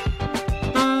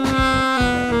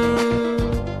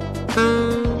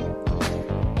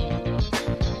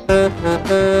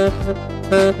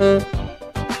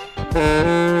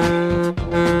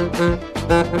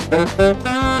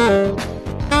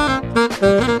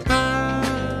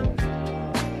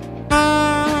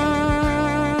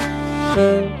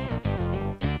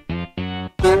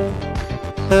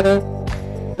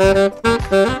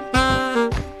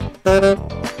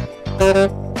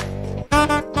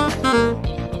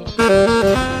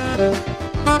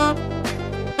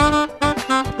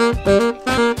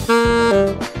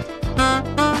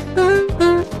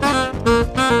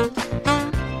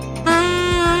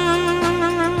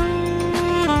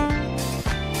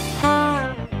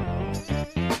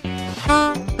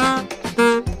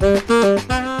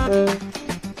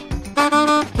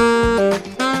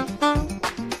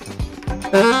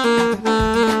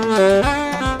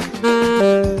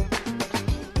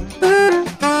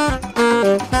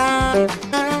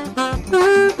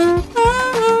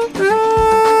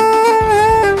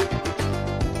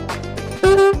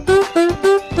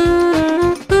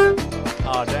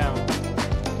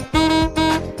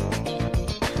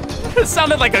 It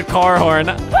sounded like a car horn.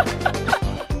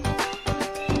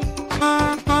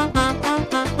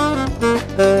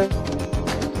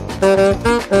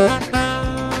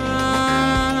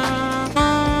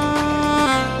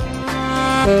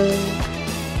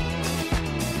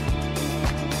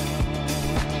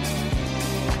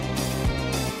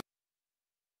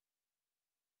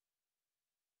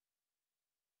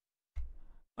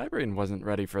 My brain wasn't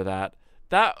ready for that.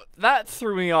 That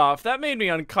threw me off. That made me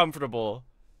uncomfortable.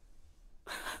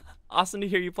 Awesome to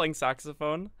hear you playing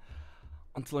saxophone.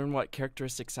 Want to learn what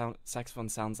characteristic saxophone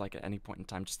sounds like at any point in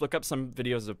time? Just look up some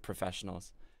videos of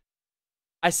professionals.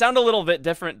 I sound a little bit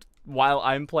different while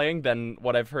I'm playing than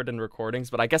what I've heard in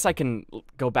recordings, but I guess I can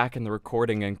go back in the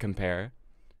recording and compare.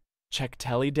 Check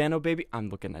telly, Dano baby. I'm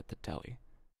looking at the telly.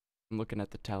 I'm looking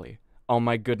at the telly. Oh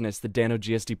my goodness, the Dano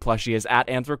GSD plushie is at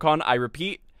Anthrocon. I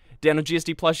repeat, Dano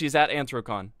GSD plushie is at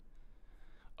Anthrocon.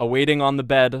 Awaiting on the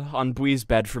bed, on Bui's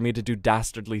bed, for me to do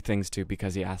dastardly things to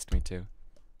because he asked me to.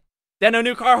 Dano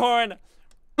new car horn!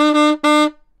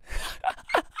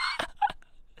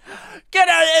 Get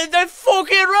out of the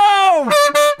fucking room!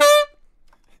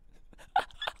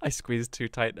 I squeezed too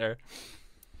tight there.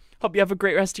 Hope you have a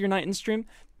great rest of your night and stream.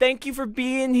 Thank you for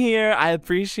being here. I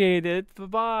appreciate it.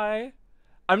 Bye-bye.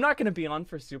 I'm not going to be on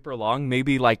for super long.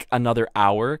 Maybe like another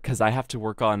hour because I have to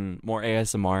work on more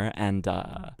ASMR and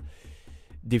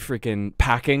the freaking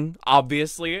packing,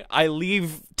 obviously. I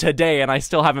leave today and I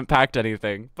still haven't packed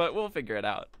anything, but we'll figure it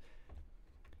out.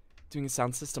 Doing a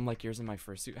sound system like yours in my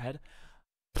fursuit head?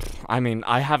 I mean,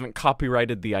 I haven't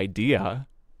copyrighted the idea.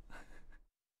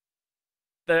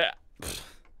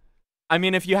 I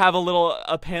mean, if you have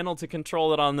a panel to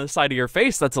control it on the side of your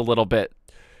face, that's a little bit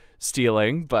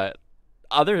stealing, but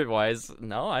otherwise,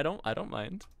 no, I don't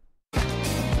mind.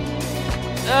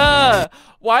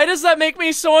 Why does that make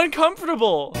me so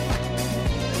uncomfortable?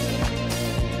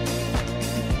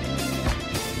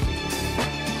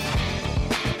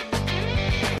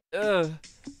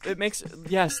 It makes,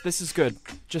 yes, this is good.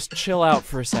 Just chill out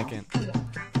for a second.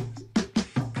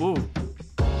 Ooh.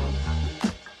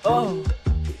 Oh.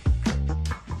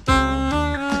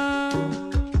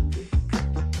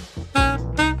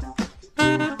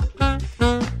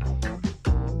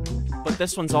 But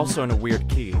this one's also in a weird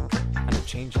key, and it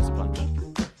changes a bunch.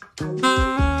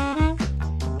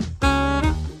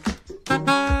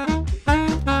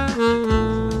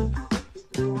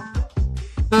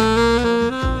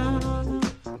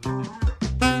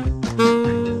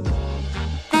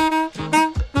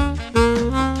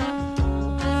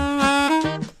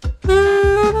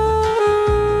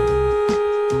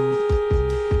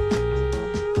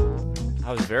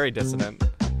 That was very dissonant.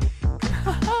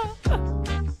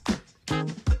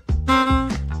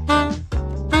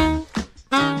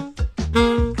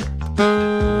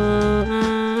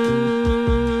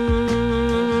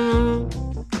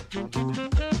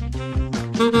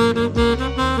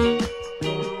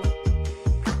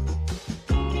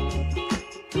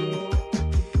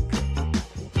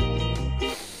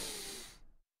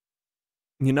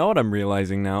 You know what I'm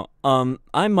realizing now?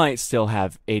 I might still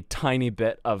have a tiny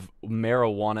bit of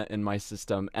marijuana in my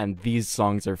system, and these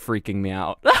songs are freaking me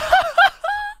out.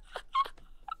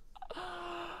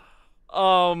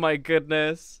 Oh my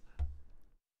goodness.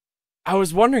 I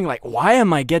was wondering, like, why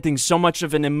am I getting so much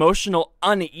of an emotional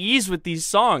unease with these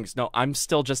songs? No, I'm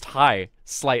still just high,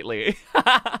 slightly.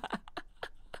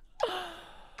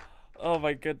 Oh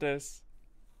my goodness.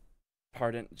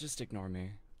 Pardon, just ignore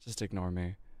me. Just ignore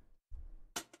me.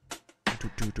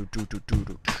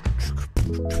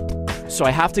 So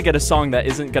I have to get a song that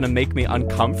isn't gonna make me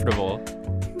uncomfortable.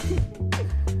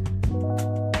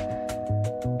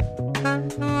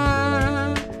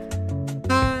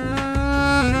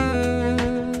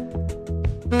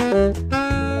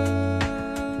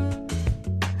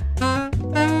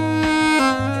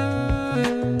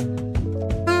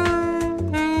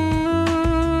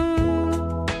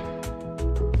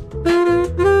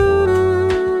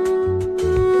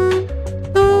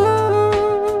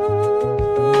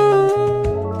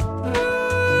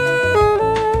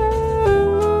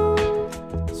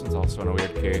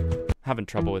 Having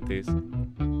trouble with these.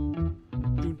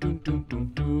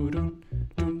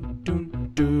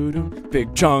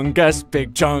 Big Chungus,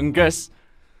 Big Chungus.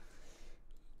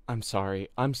 I'm sorry.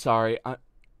 I'm sorry.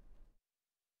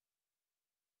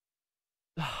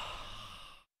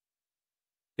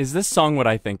 Is this song what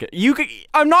I think it?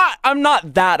 I'm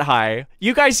not that high.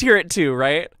 You guys hear it too,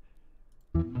 right?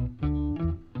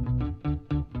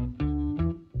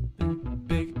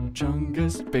 Big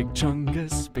Chungus, Big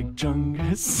Chungus, Big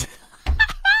Chungus.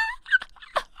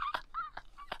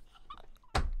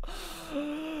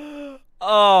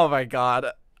 Oh my god.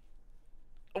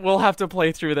 We'll have to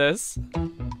play through this.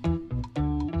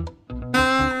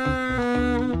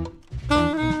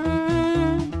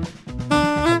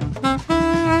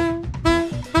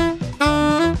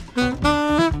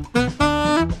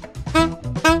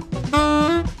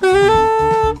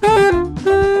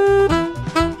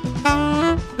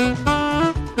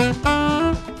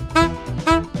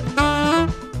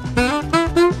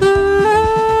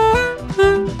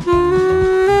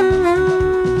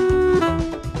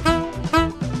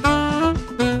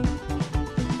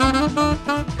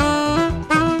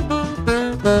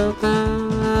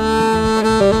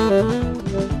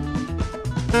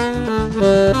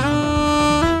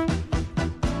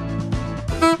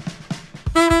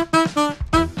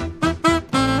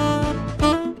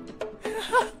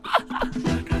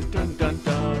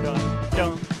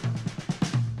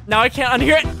 Now I can't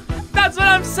unhear it. That's what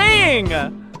I'm saying.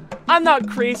 I'm not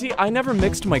crazy. I never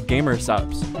mixed my gamer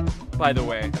subs, by the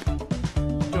way.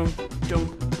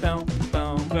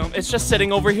 It's just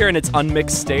sitting over here in its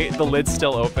unmixed state. The lid's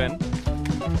still open.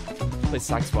 Plays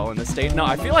sax well in this state. No,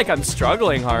 I feel like I'm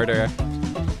struggling harder.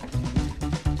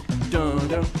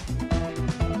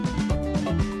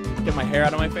 Get my hair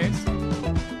out of my face.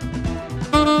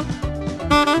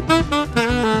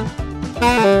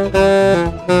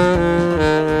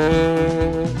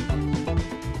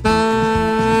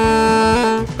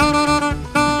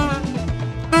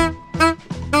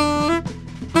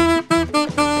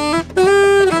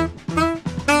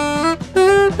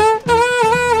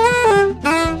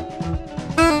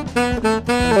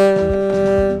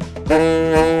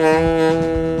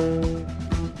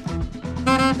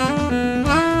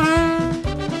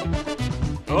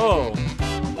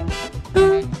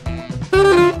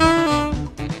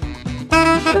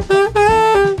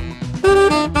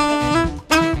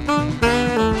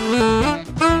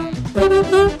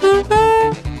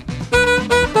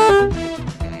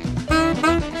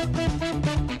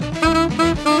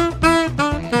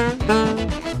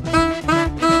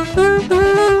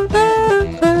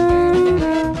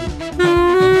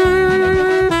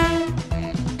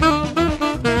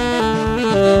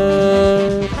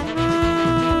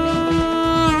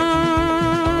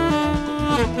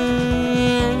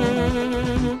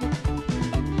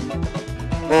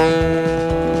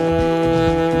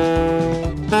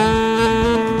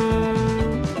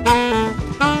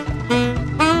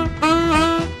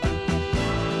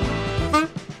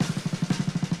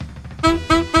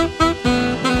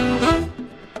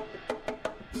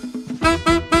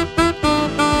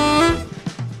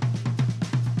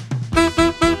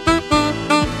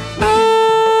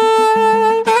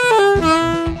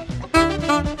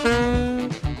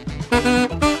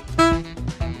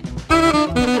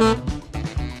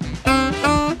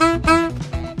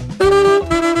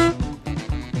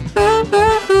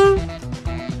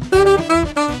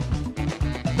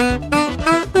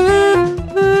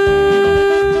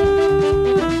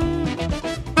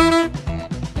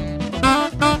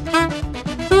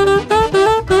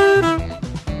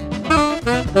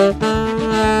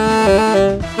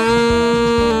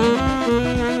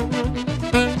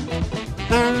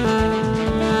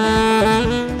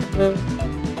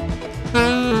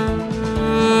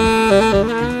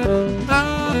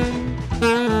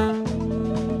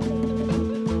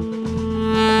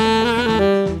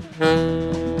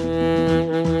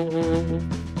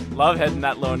 Love hitting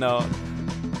that low note.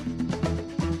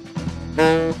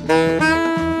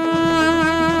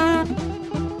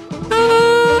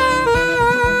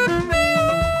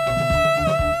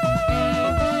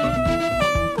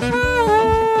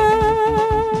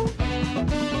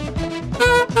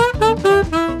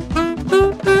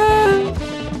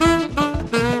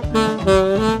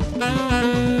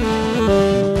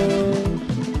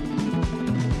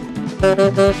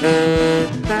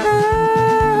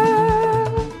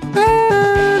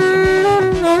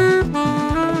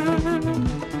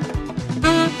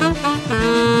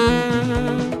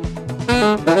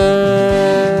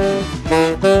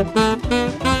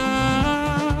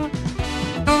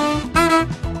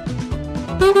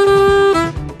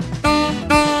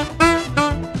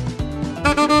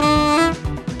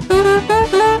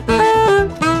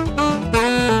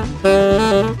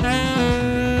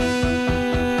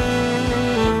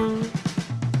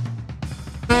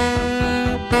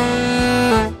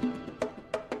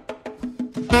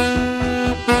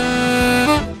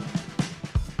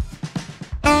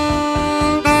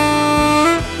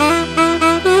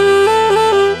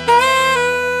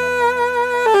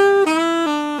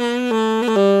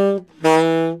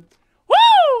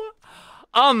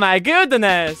 Oh my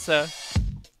goodness!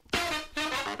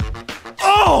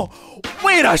 Oh!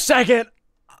 Wait a second!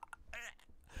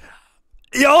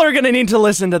 Y'all are gonna need to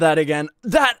listen to that again.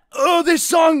 This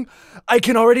song, I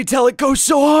can already tell it goes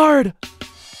so hard!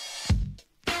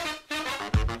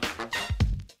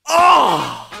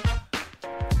 Oh!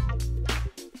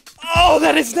 Oh,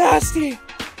 that is nasty!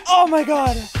 Oh my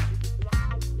god!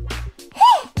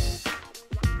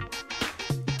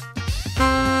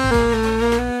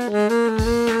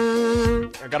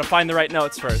 I gotta find the right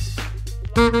notes first.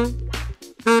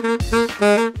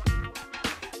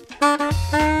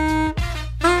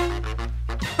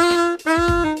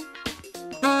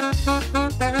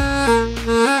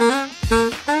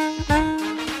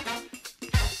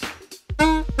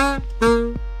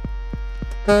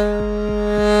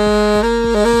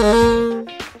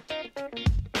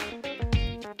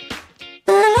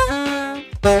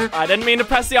 I didn't mean to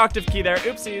press the octave key there.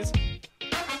 Oopsies.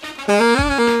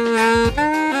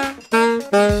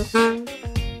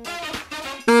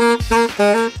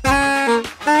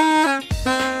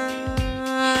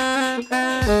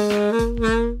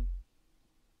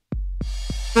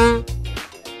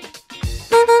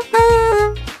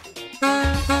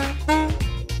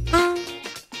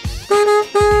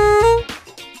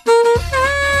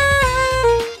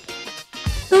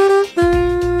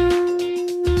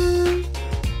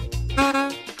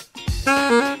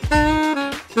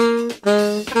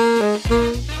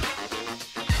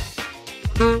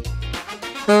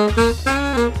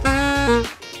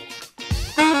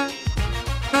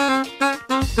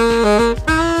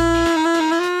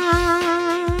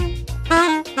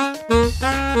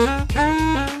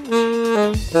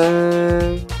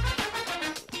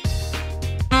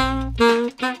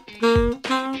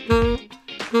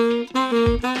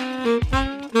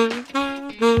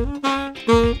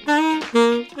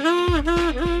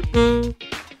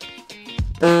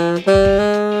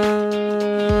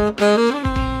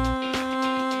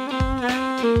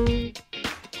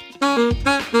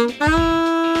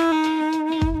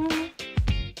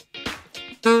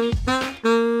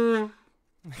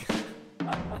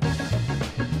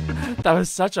 That was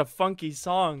such a funky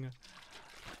song.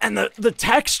 And the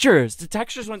textures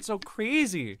went so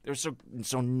crazy. They're so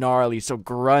gnarly, so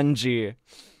grungy.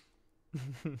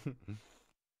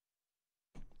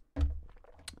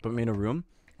 Put me in a room,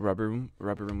 rubber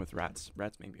room with rats.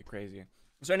 Rats make me crazy.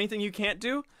 Is there anything you can't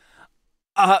do?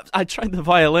 I tried the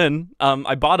violin.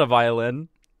 I bought a violin.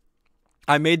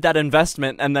 I made that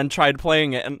investment and then tried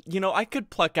playing it. And, you know, I could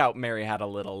pluck out Mary Had a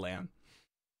Little Lamb.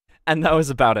 And that was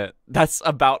about it. That's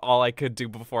about all I could do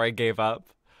before I gave up.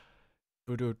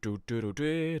 And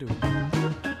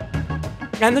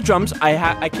the drums,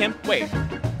 I can't, wait.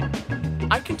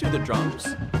 I can do the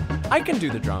drums. I can do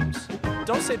the drums.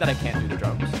 Don't say that I can't do the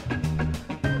drums.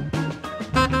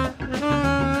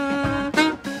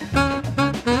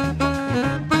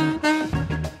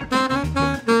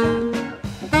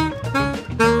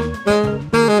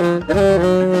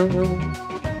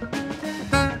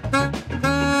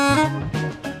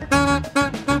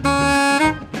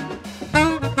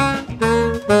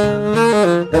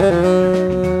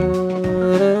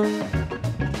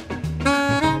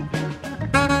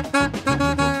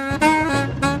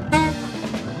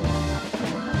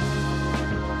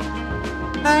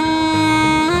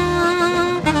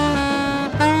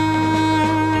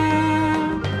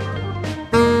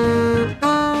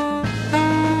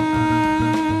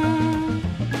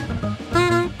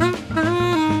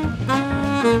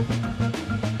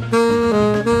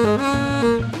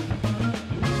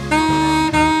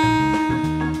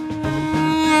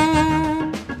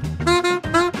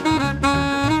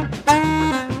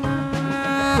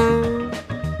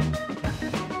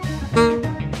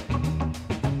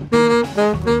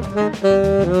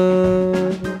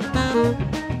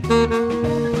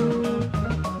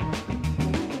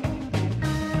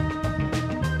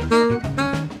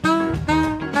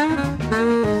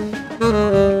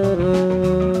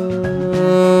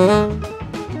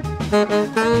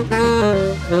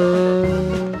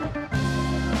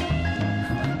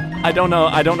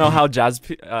 I don't know how jazz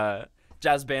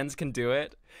bands can do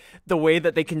it. The way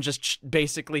that they can just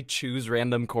basically choose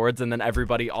random chords and then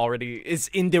everybody already is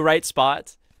in the right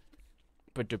spot.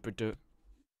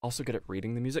 Also good at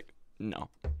reading the music? No.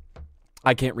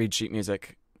 I can't read sheet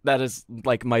music. That is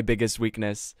like my biggest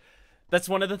weakness. That's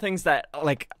one of the things that,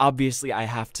 like, obviously I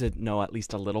have to know at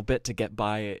least a little bit to get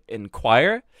by in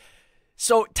choir.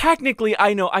 So technically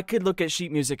I know I could look at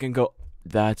sheet music and go,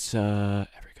 that's every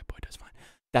good boy does fine.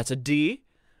 That's a D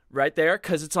right there,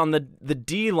 because it's on the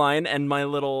D line, and my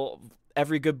little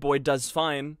every good boy does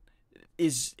fine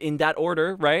is in that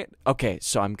order, right? Okay,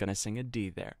 so I'm gonna sing a D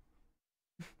there.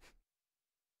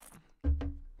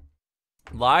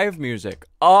 Live music.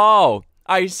 Oh,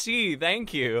 I see.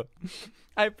 Thank you.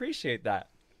 I appreciate that.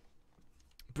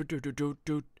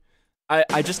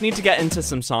 I just need to get into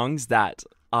some songs that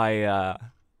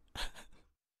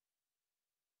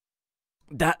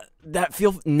that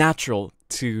feel natural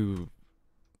to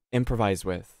improvise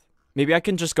with. Maybe I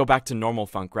can just go back to normal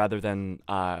funk rather than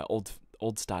old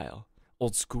style,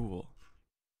 old school.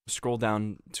 Scroll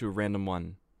down to a random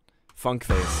one. Funk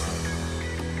face.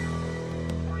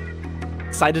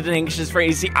 Excited and anxious for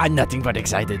AC? I'm nothing but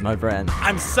excited, my friend.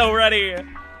 I'm so ready.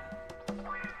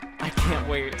 I can't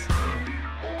wait.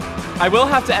 I will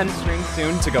have to end stream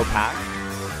soon to go pack.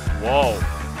 Whoa.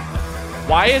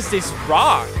 Why is this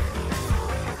rock?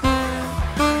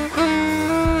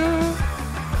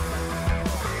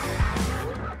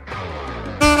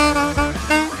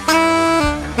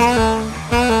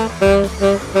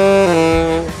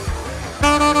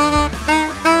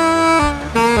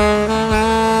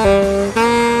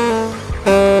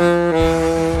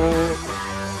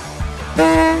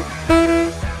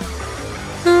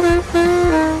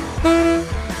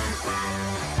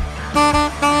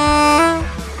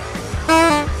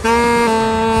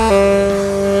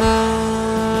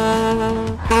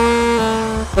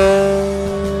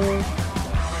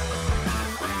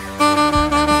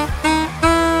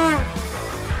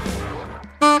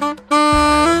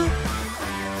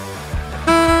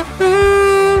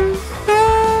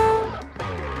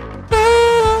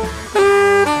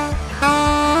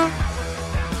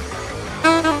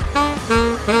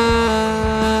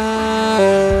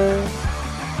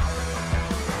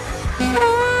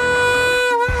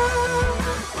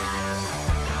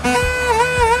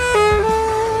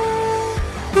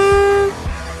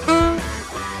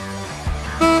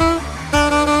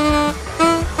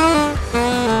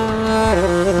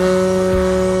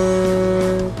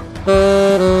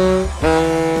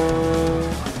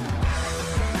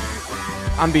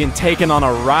 I'm being taken on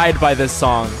a ride by this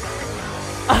song.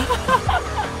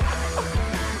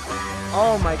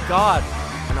 Oh my god.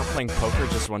 I'm not playing poker,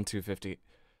 just won 250.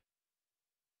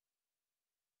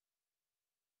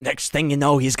 Next thing you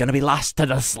know, he's gonna be lost to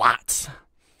the slots.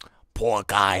 Poor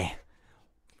guy.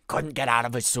 Couldn't get out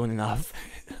of it soon enough.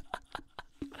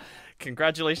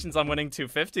 Congratulations on winning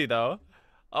 250 though.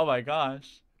 Oh my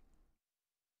gosh.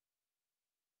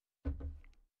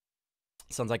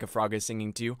 Sounds like a frog is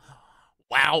singing to you.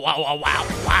 Wow, wow, wow, wow,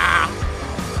 wow.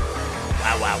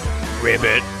 Wow, wow.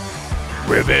 Ribbit.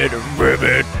 Ribbit,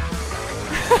 ribbit.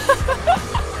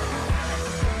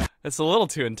 It's a little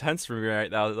too intense for me right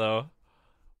now, though.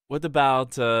 What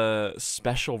about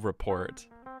special report?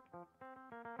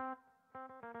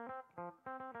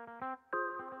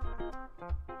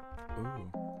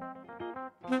 Ooh.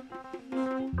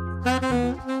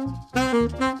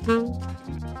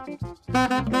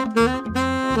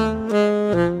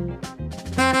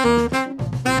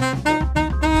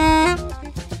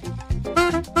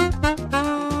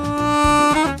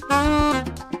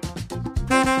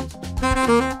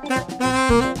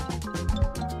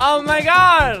 Oh my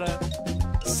god!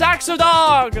 Saxo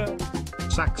Dog!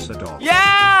 Saxo Dog.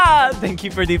 Yeah! Thank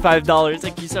you for the $5.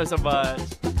 Thank you so much.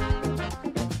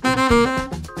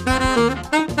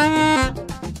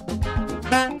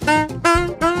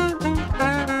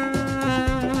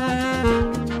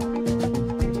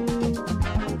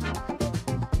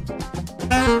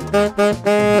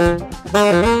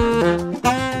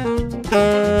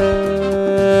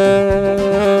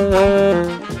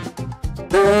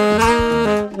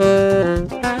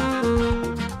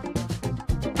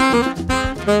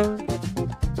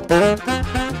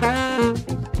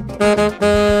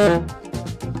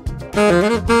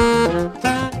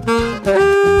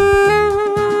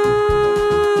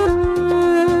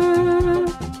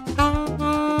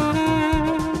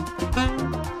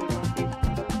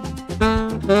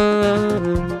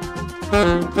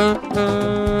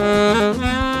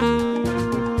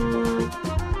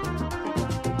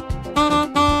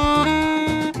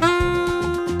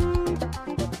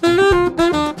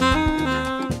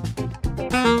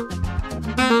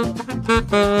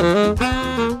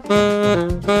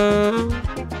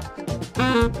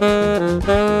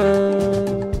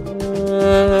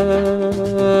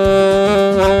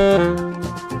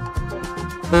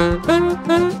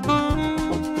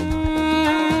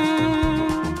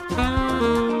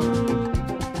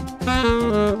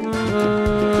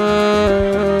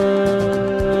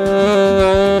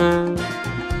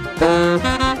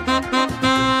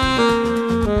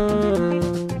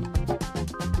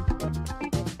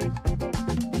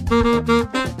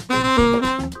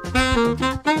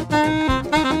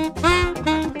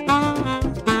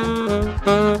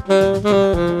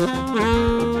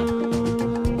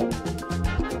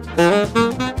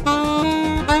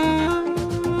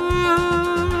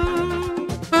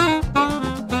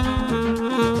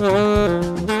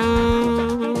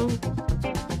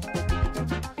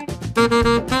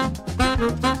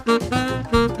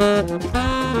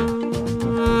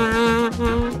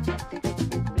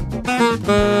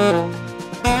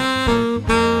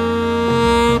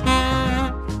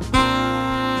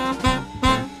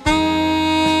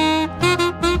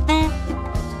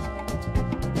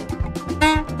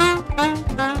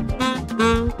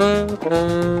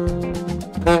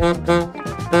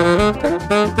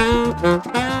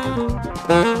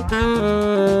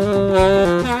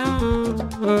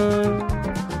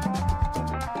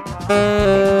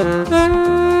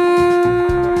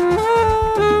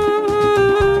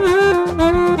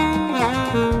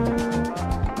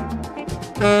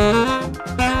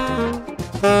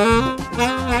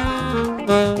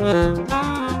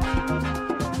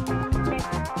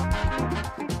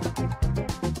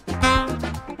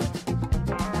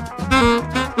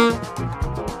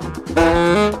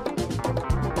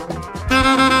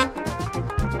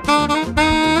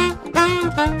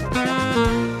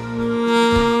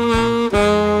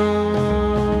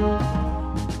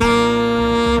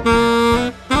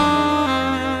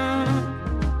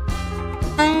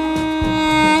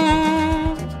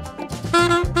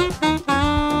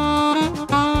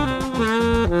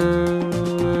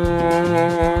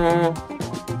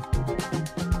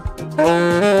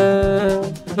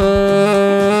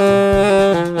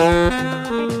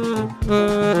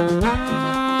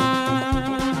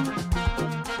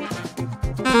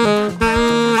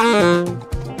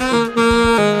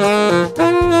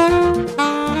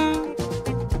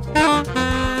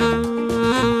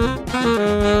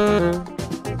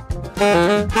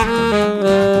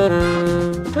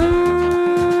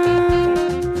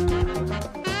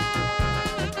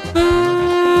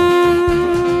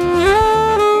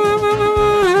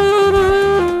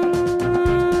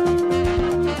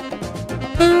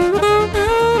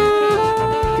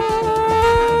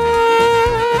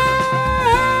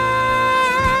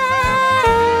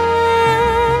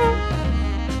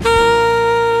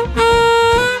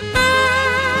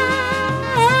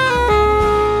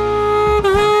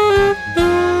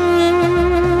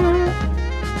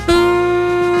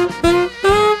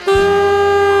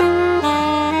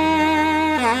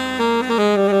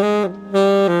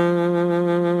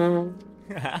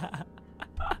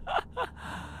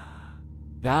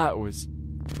 That was...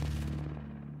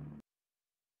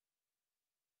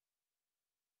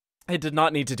 It did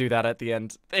not need to do that at the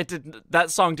end. That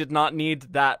song did not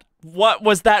need that. What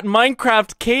was that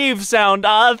Minecraft cave sound?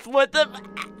 What the...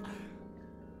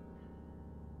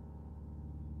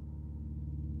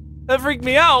 That freaked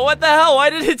me out. What the hell?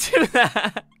 Why did it do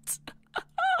that?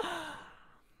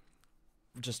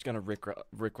 I'm just gonna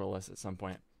rickroll us at some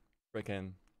point.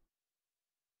 Frickin'.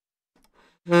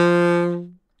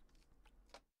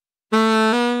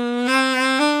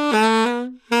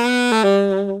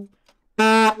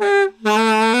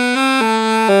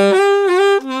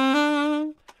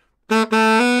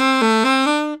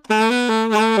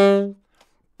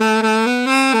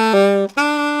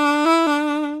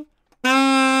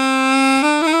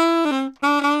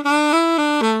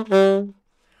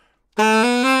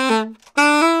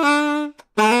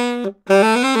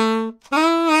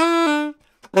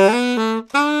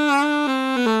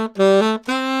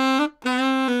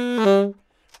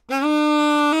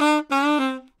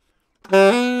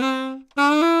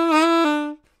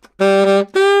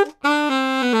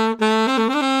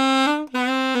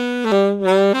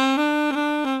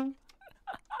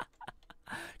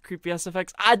 Creepy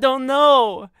SFX. I don't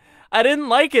know. I didn't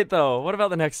like it though. What about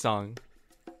the next song?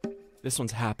 This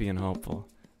one's happy and hopeful.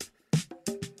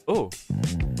 Oh.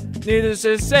 Needless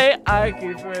to say, I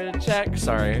keep for a check.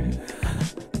 Sorry.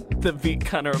 The beat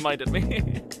kind of reminded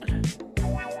me.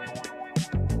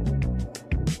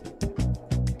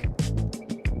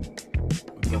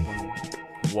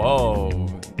 Whoa.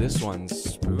 This one's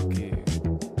spooky.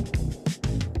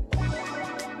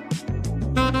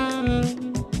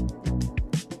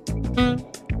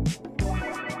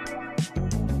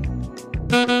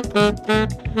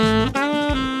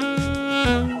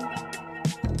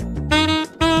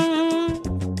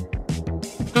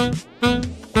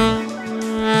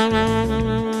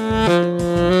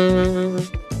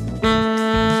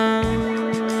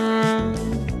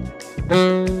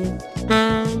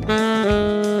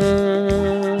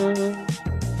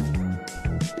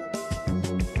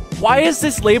 Why is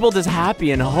this labeled as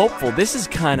happy and hopeful? This is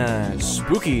kind of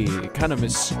spooky, kind of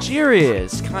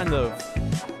mysterious, kind of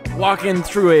walking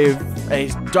through a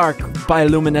dark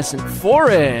bioluminescent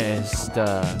forest.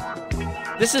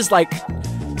 This is like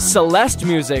Celeste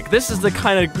music. This is the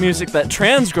kind of music that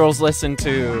trans girls listen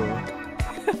to.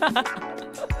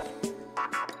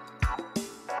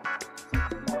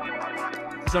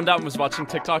 Zoned out and was watching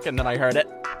TikTok and then I heard it.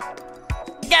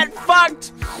 Get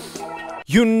fucked!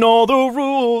 You know the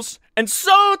rules, and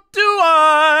so do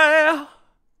I.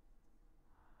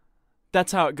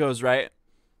 That's how it goes, right?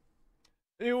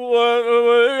 You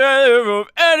want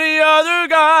any other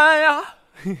guy?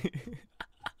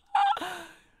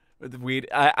 With weed,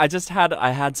 I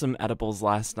had some edibles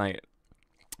last night,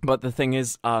 but the thing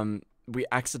is, I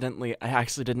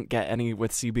actually didn't get any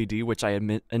with CBD, which I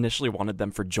initially wanted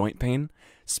them for joint pain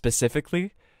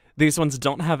specifically. These ones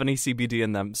don't have any CBD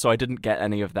in them, so I didn't get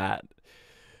any of that.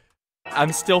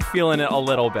 I'm still feeling it a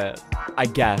little bit, I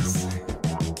guess.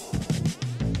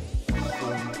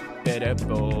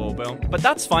 But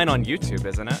that's fine on YouTube,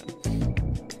 isn't it?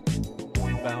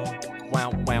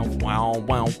 Wow, wow, wow,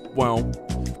 wow, wow.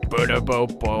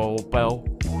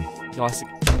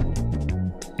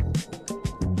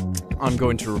 I'm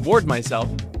going to reward myself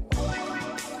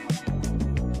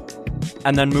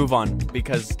and then move on,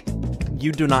 because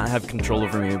you do not have control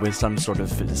over me with some sort of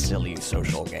silly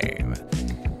social game.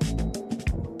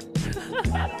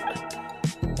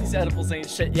 These edibles ain't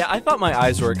shit. Yeah, I thought my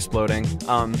eyes were exploding.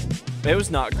 It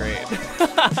was not great.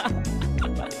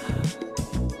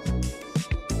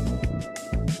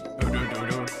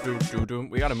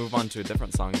 We gotta move on to a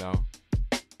different song, though.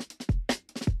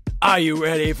 Are you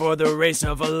ready for the race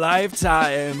of a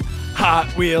lifetime? Hot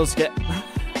Wheels get...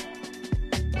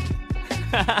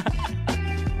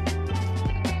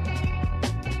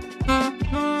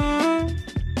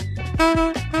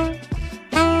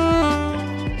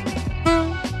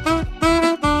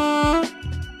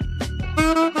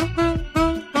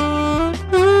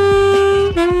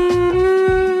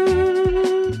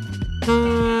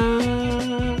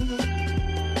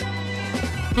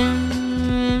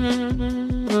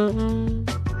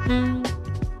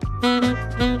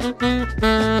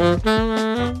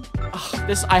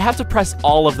 I have to press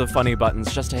all of the funny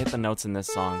buttons just to hit the notes in this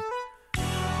song.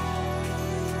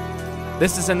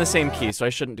 This is in the same key, so I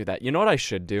shouldn't do that. You know what I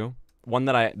should do? One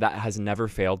that has never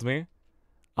failed me?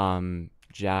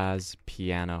 Jazz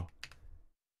piano.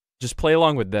 Just play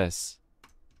along with this.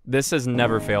 This has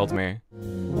never failed me.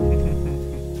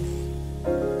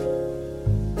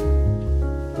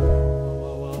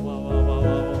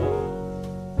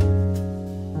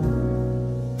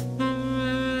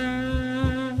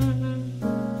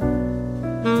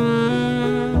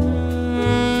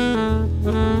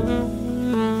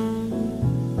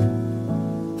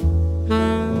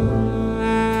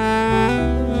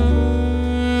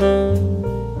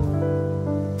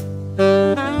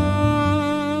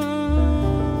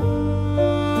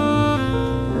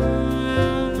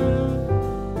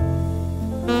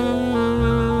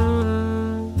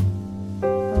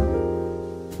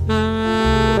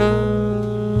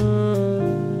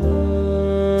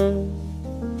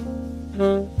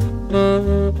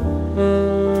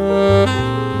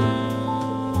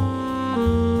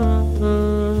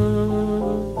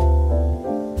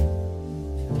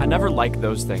 like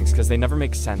those things because they never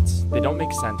make sense. They don't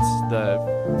make sense. The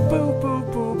boo boo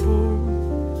boo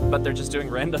boo. But they're just doing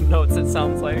random notes, it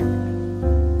sounds like.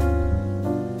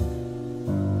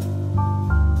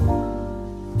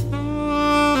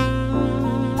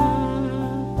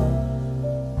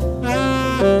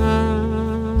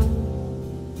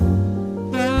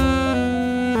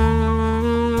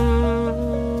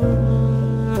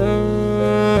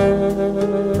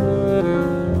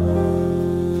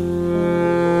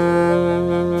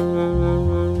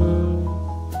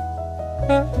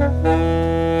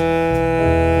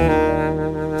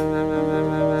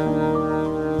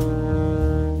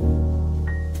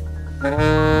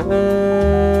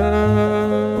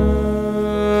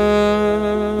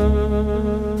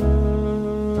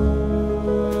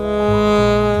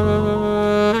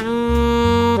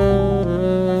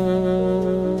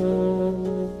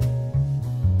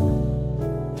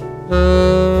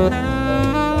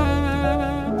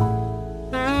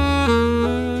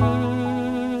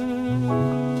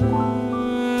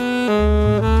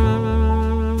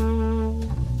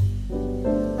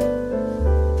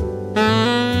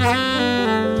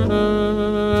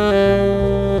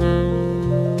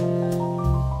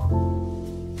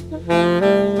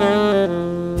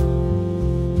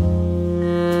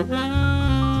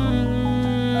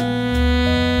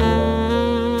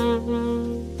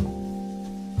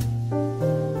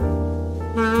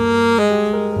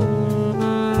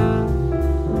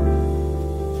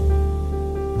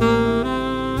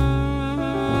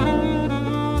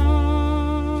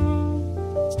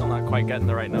 Getting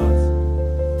the right notes.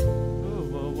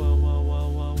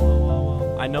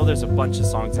 I know there's a bunch of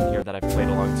songs in here that I've played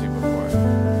along to before.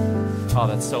 Oh,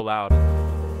 that's so loud.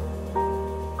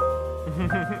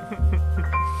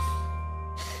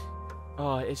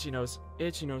 Oh, itchy nose,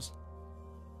 itchy nose.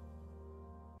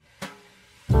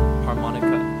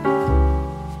 Harmonica.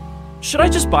 Should I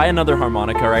just buy another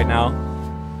harmonica right now?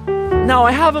 No,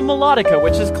 I have a melodica,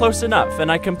 which is close enough, and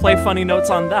I can play funny notes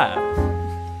on that.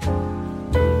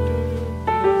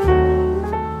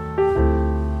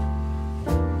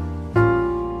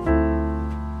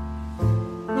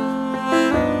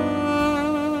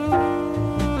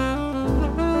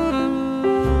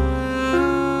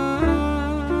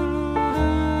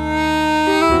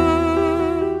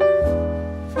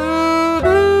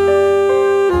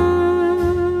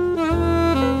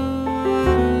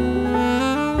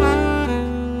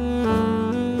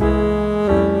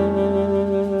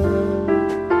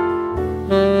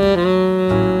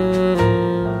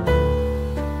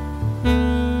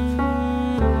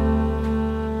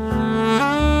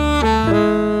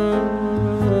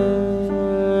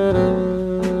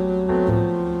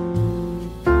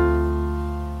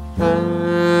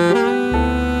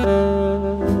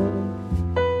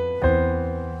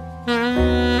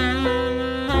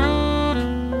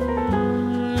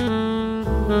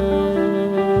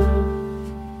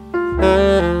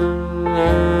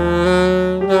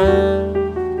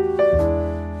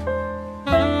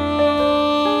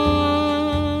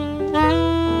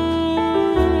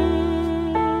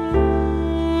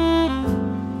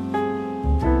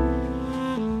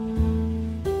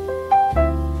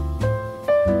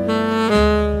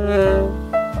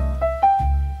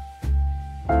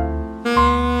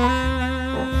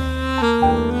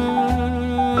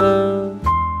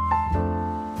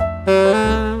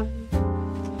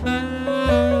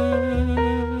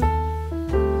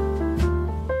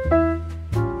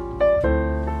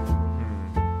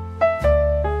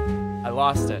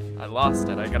 I lost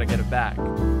it. I gotta get it back.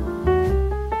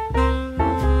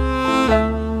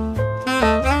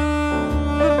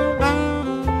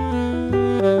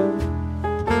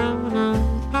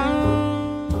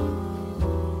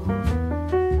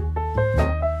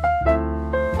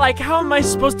 Like, how am I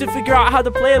supposed to figure out how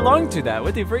to play along to that?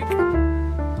 What the freak?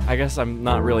 I guess I'm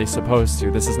not really supposed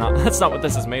to. That's not what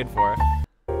this is made for.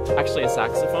 Actually, a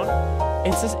saxophone?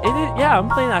 Yeah, I'm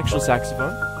playing actual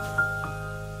saxophone.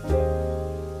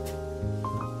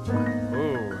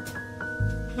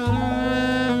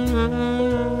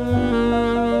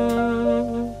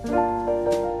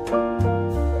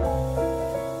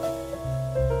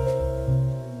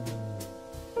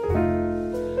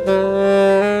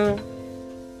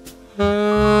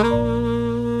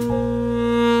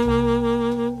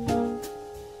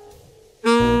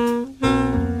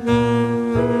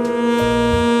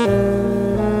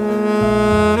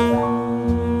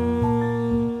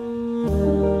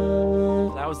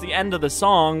 End of the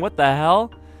song. What the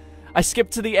hell? I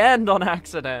skipped to the end on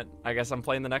accident. I guess I'm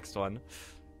playing the next one.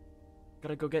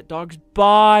 Gotta go get dogs.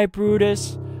 Bye,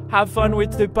 Brutus. Have fun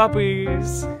with the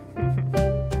puppies.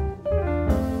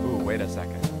 Ooh, wait a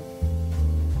second.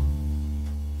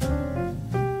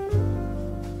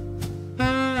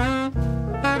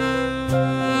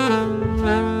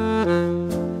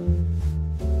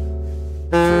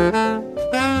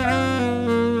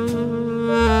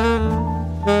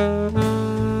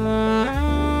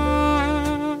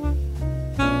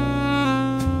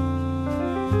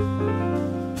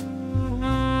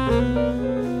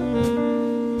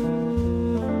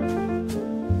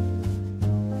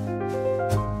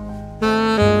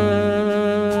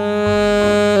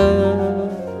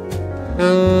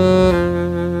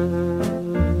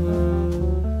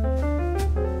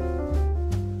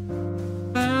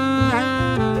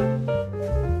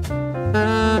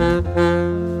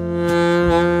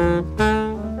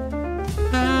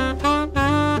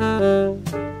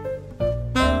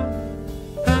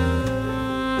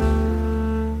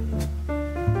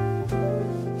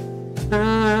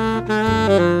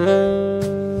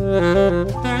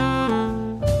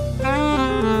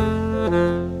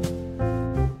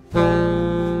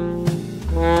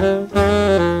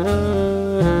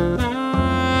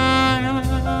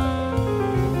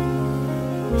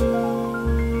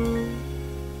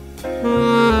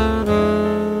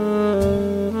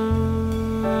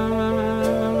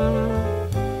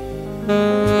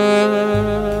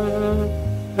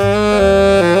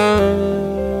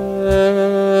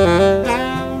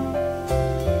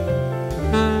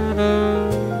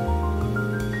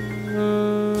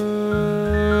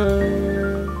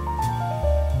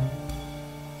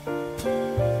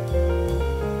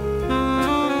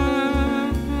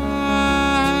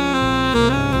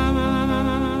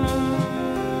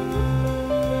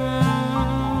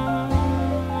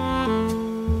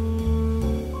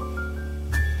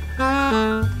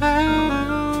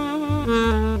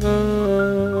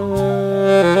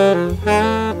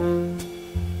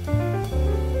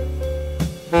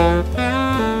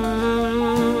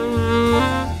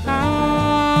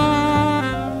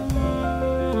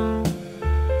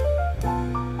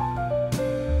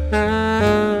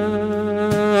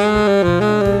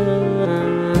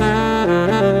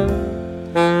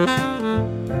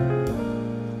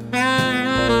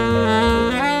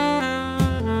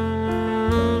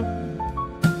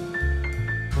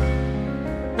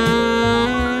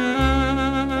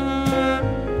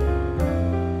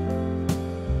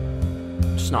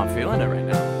 feeling it right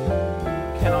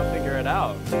now. Cannot figure it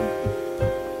out.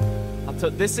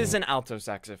 This is an alto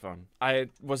saxophone. I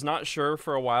was not sure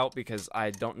for a while because I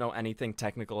don't know anything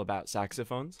technical about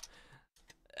saxophones.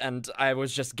 And I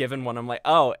was just given one. I'm like,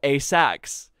 oh, a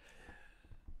sax.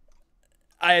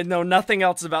 I know nothing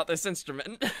else about this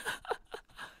instrument.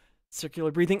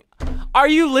 Circular breathing. Are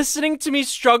you listening to me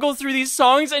struggle through these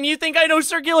songs and you think I know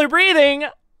circular breathing?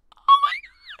 Oh my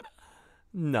god.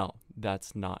 No,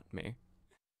 that's not me.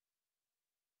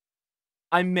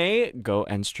 I may go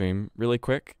end stream really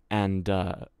quick and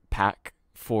pack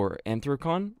for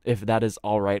Anthrocon, if that is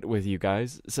all right with you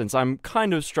guys, since I'm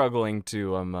kind of struggling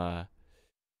to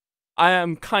I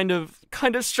am kind of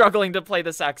struggling to play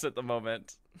the sax at the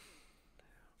moment.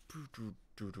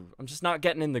 I'm just not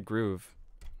getting in the groove.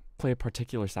 Play a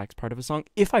particular sax part of a song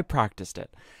if I practiced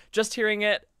it. Just hearing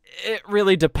it, it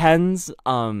really depends.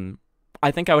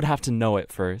 I think I would have to know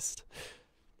it first.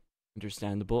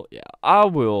 Understandable. Yeah, I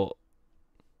will.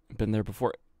 Been there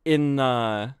before. In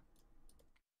not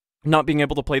being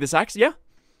able to play the sax, yeah.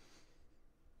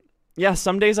 Yeah,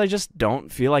 some days I just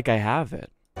don't feel like I have it.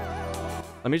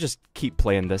 Let me just keep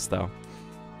playing this though.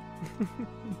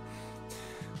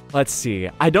 Let's see.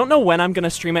 I don't know when I'm gonna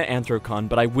stream at Anthrocon,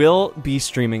 but I will be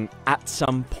streaming at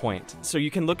some point. So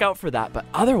you can look out for that, but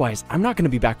otherwise, I'm not gonna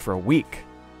be back for a week.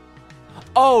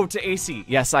 Oh, to AC.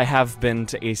 Yes, I have been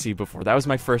to AC before. That was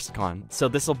my first con. So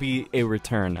this will be a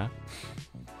return.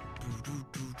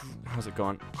 How's it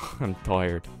going? I'm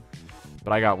tired.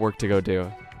 But I got work to go do.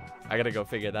 I gotta go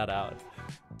figure that out.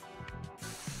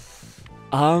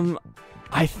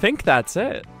 I think that's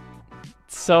it.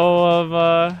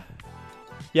 So,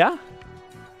 yeah.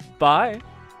 Bye.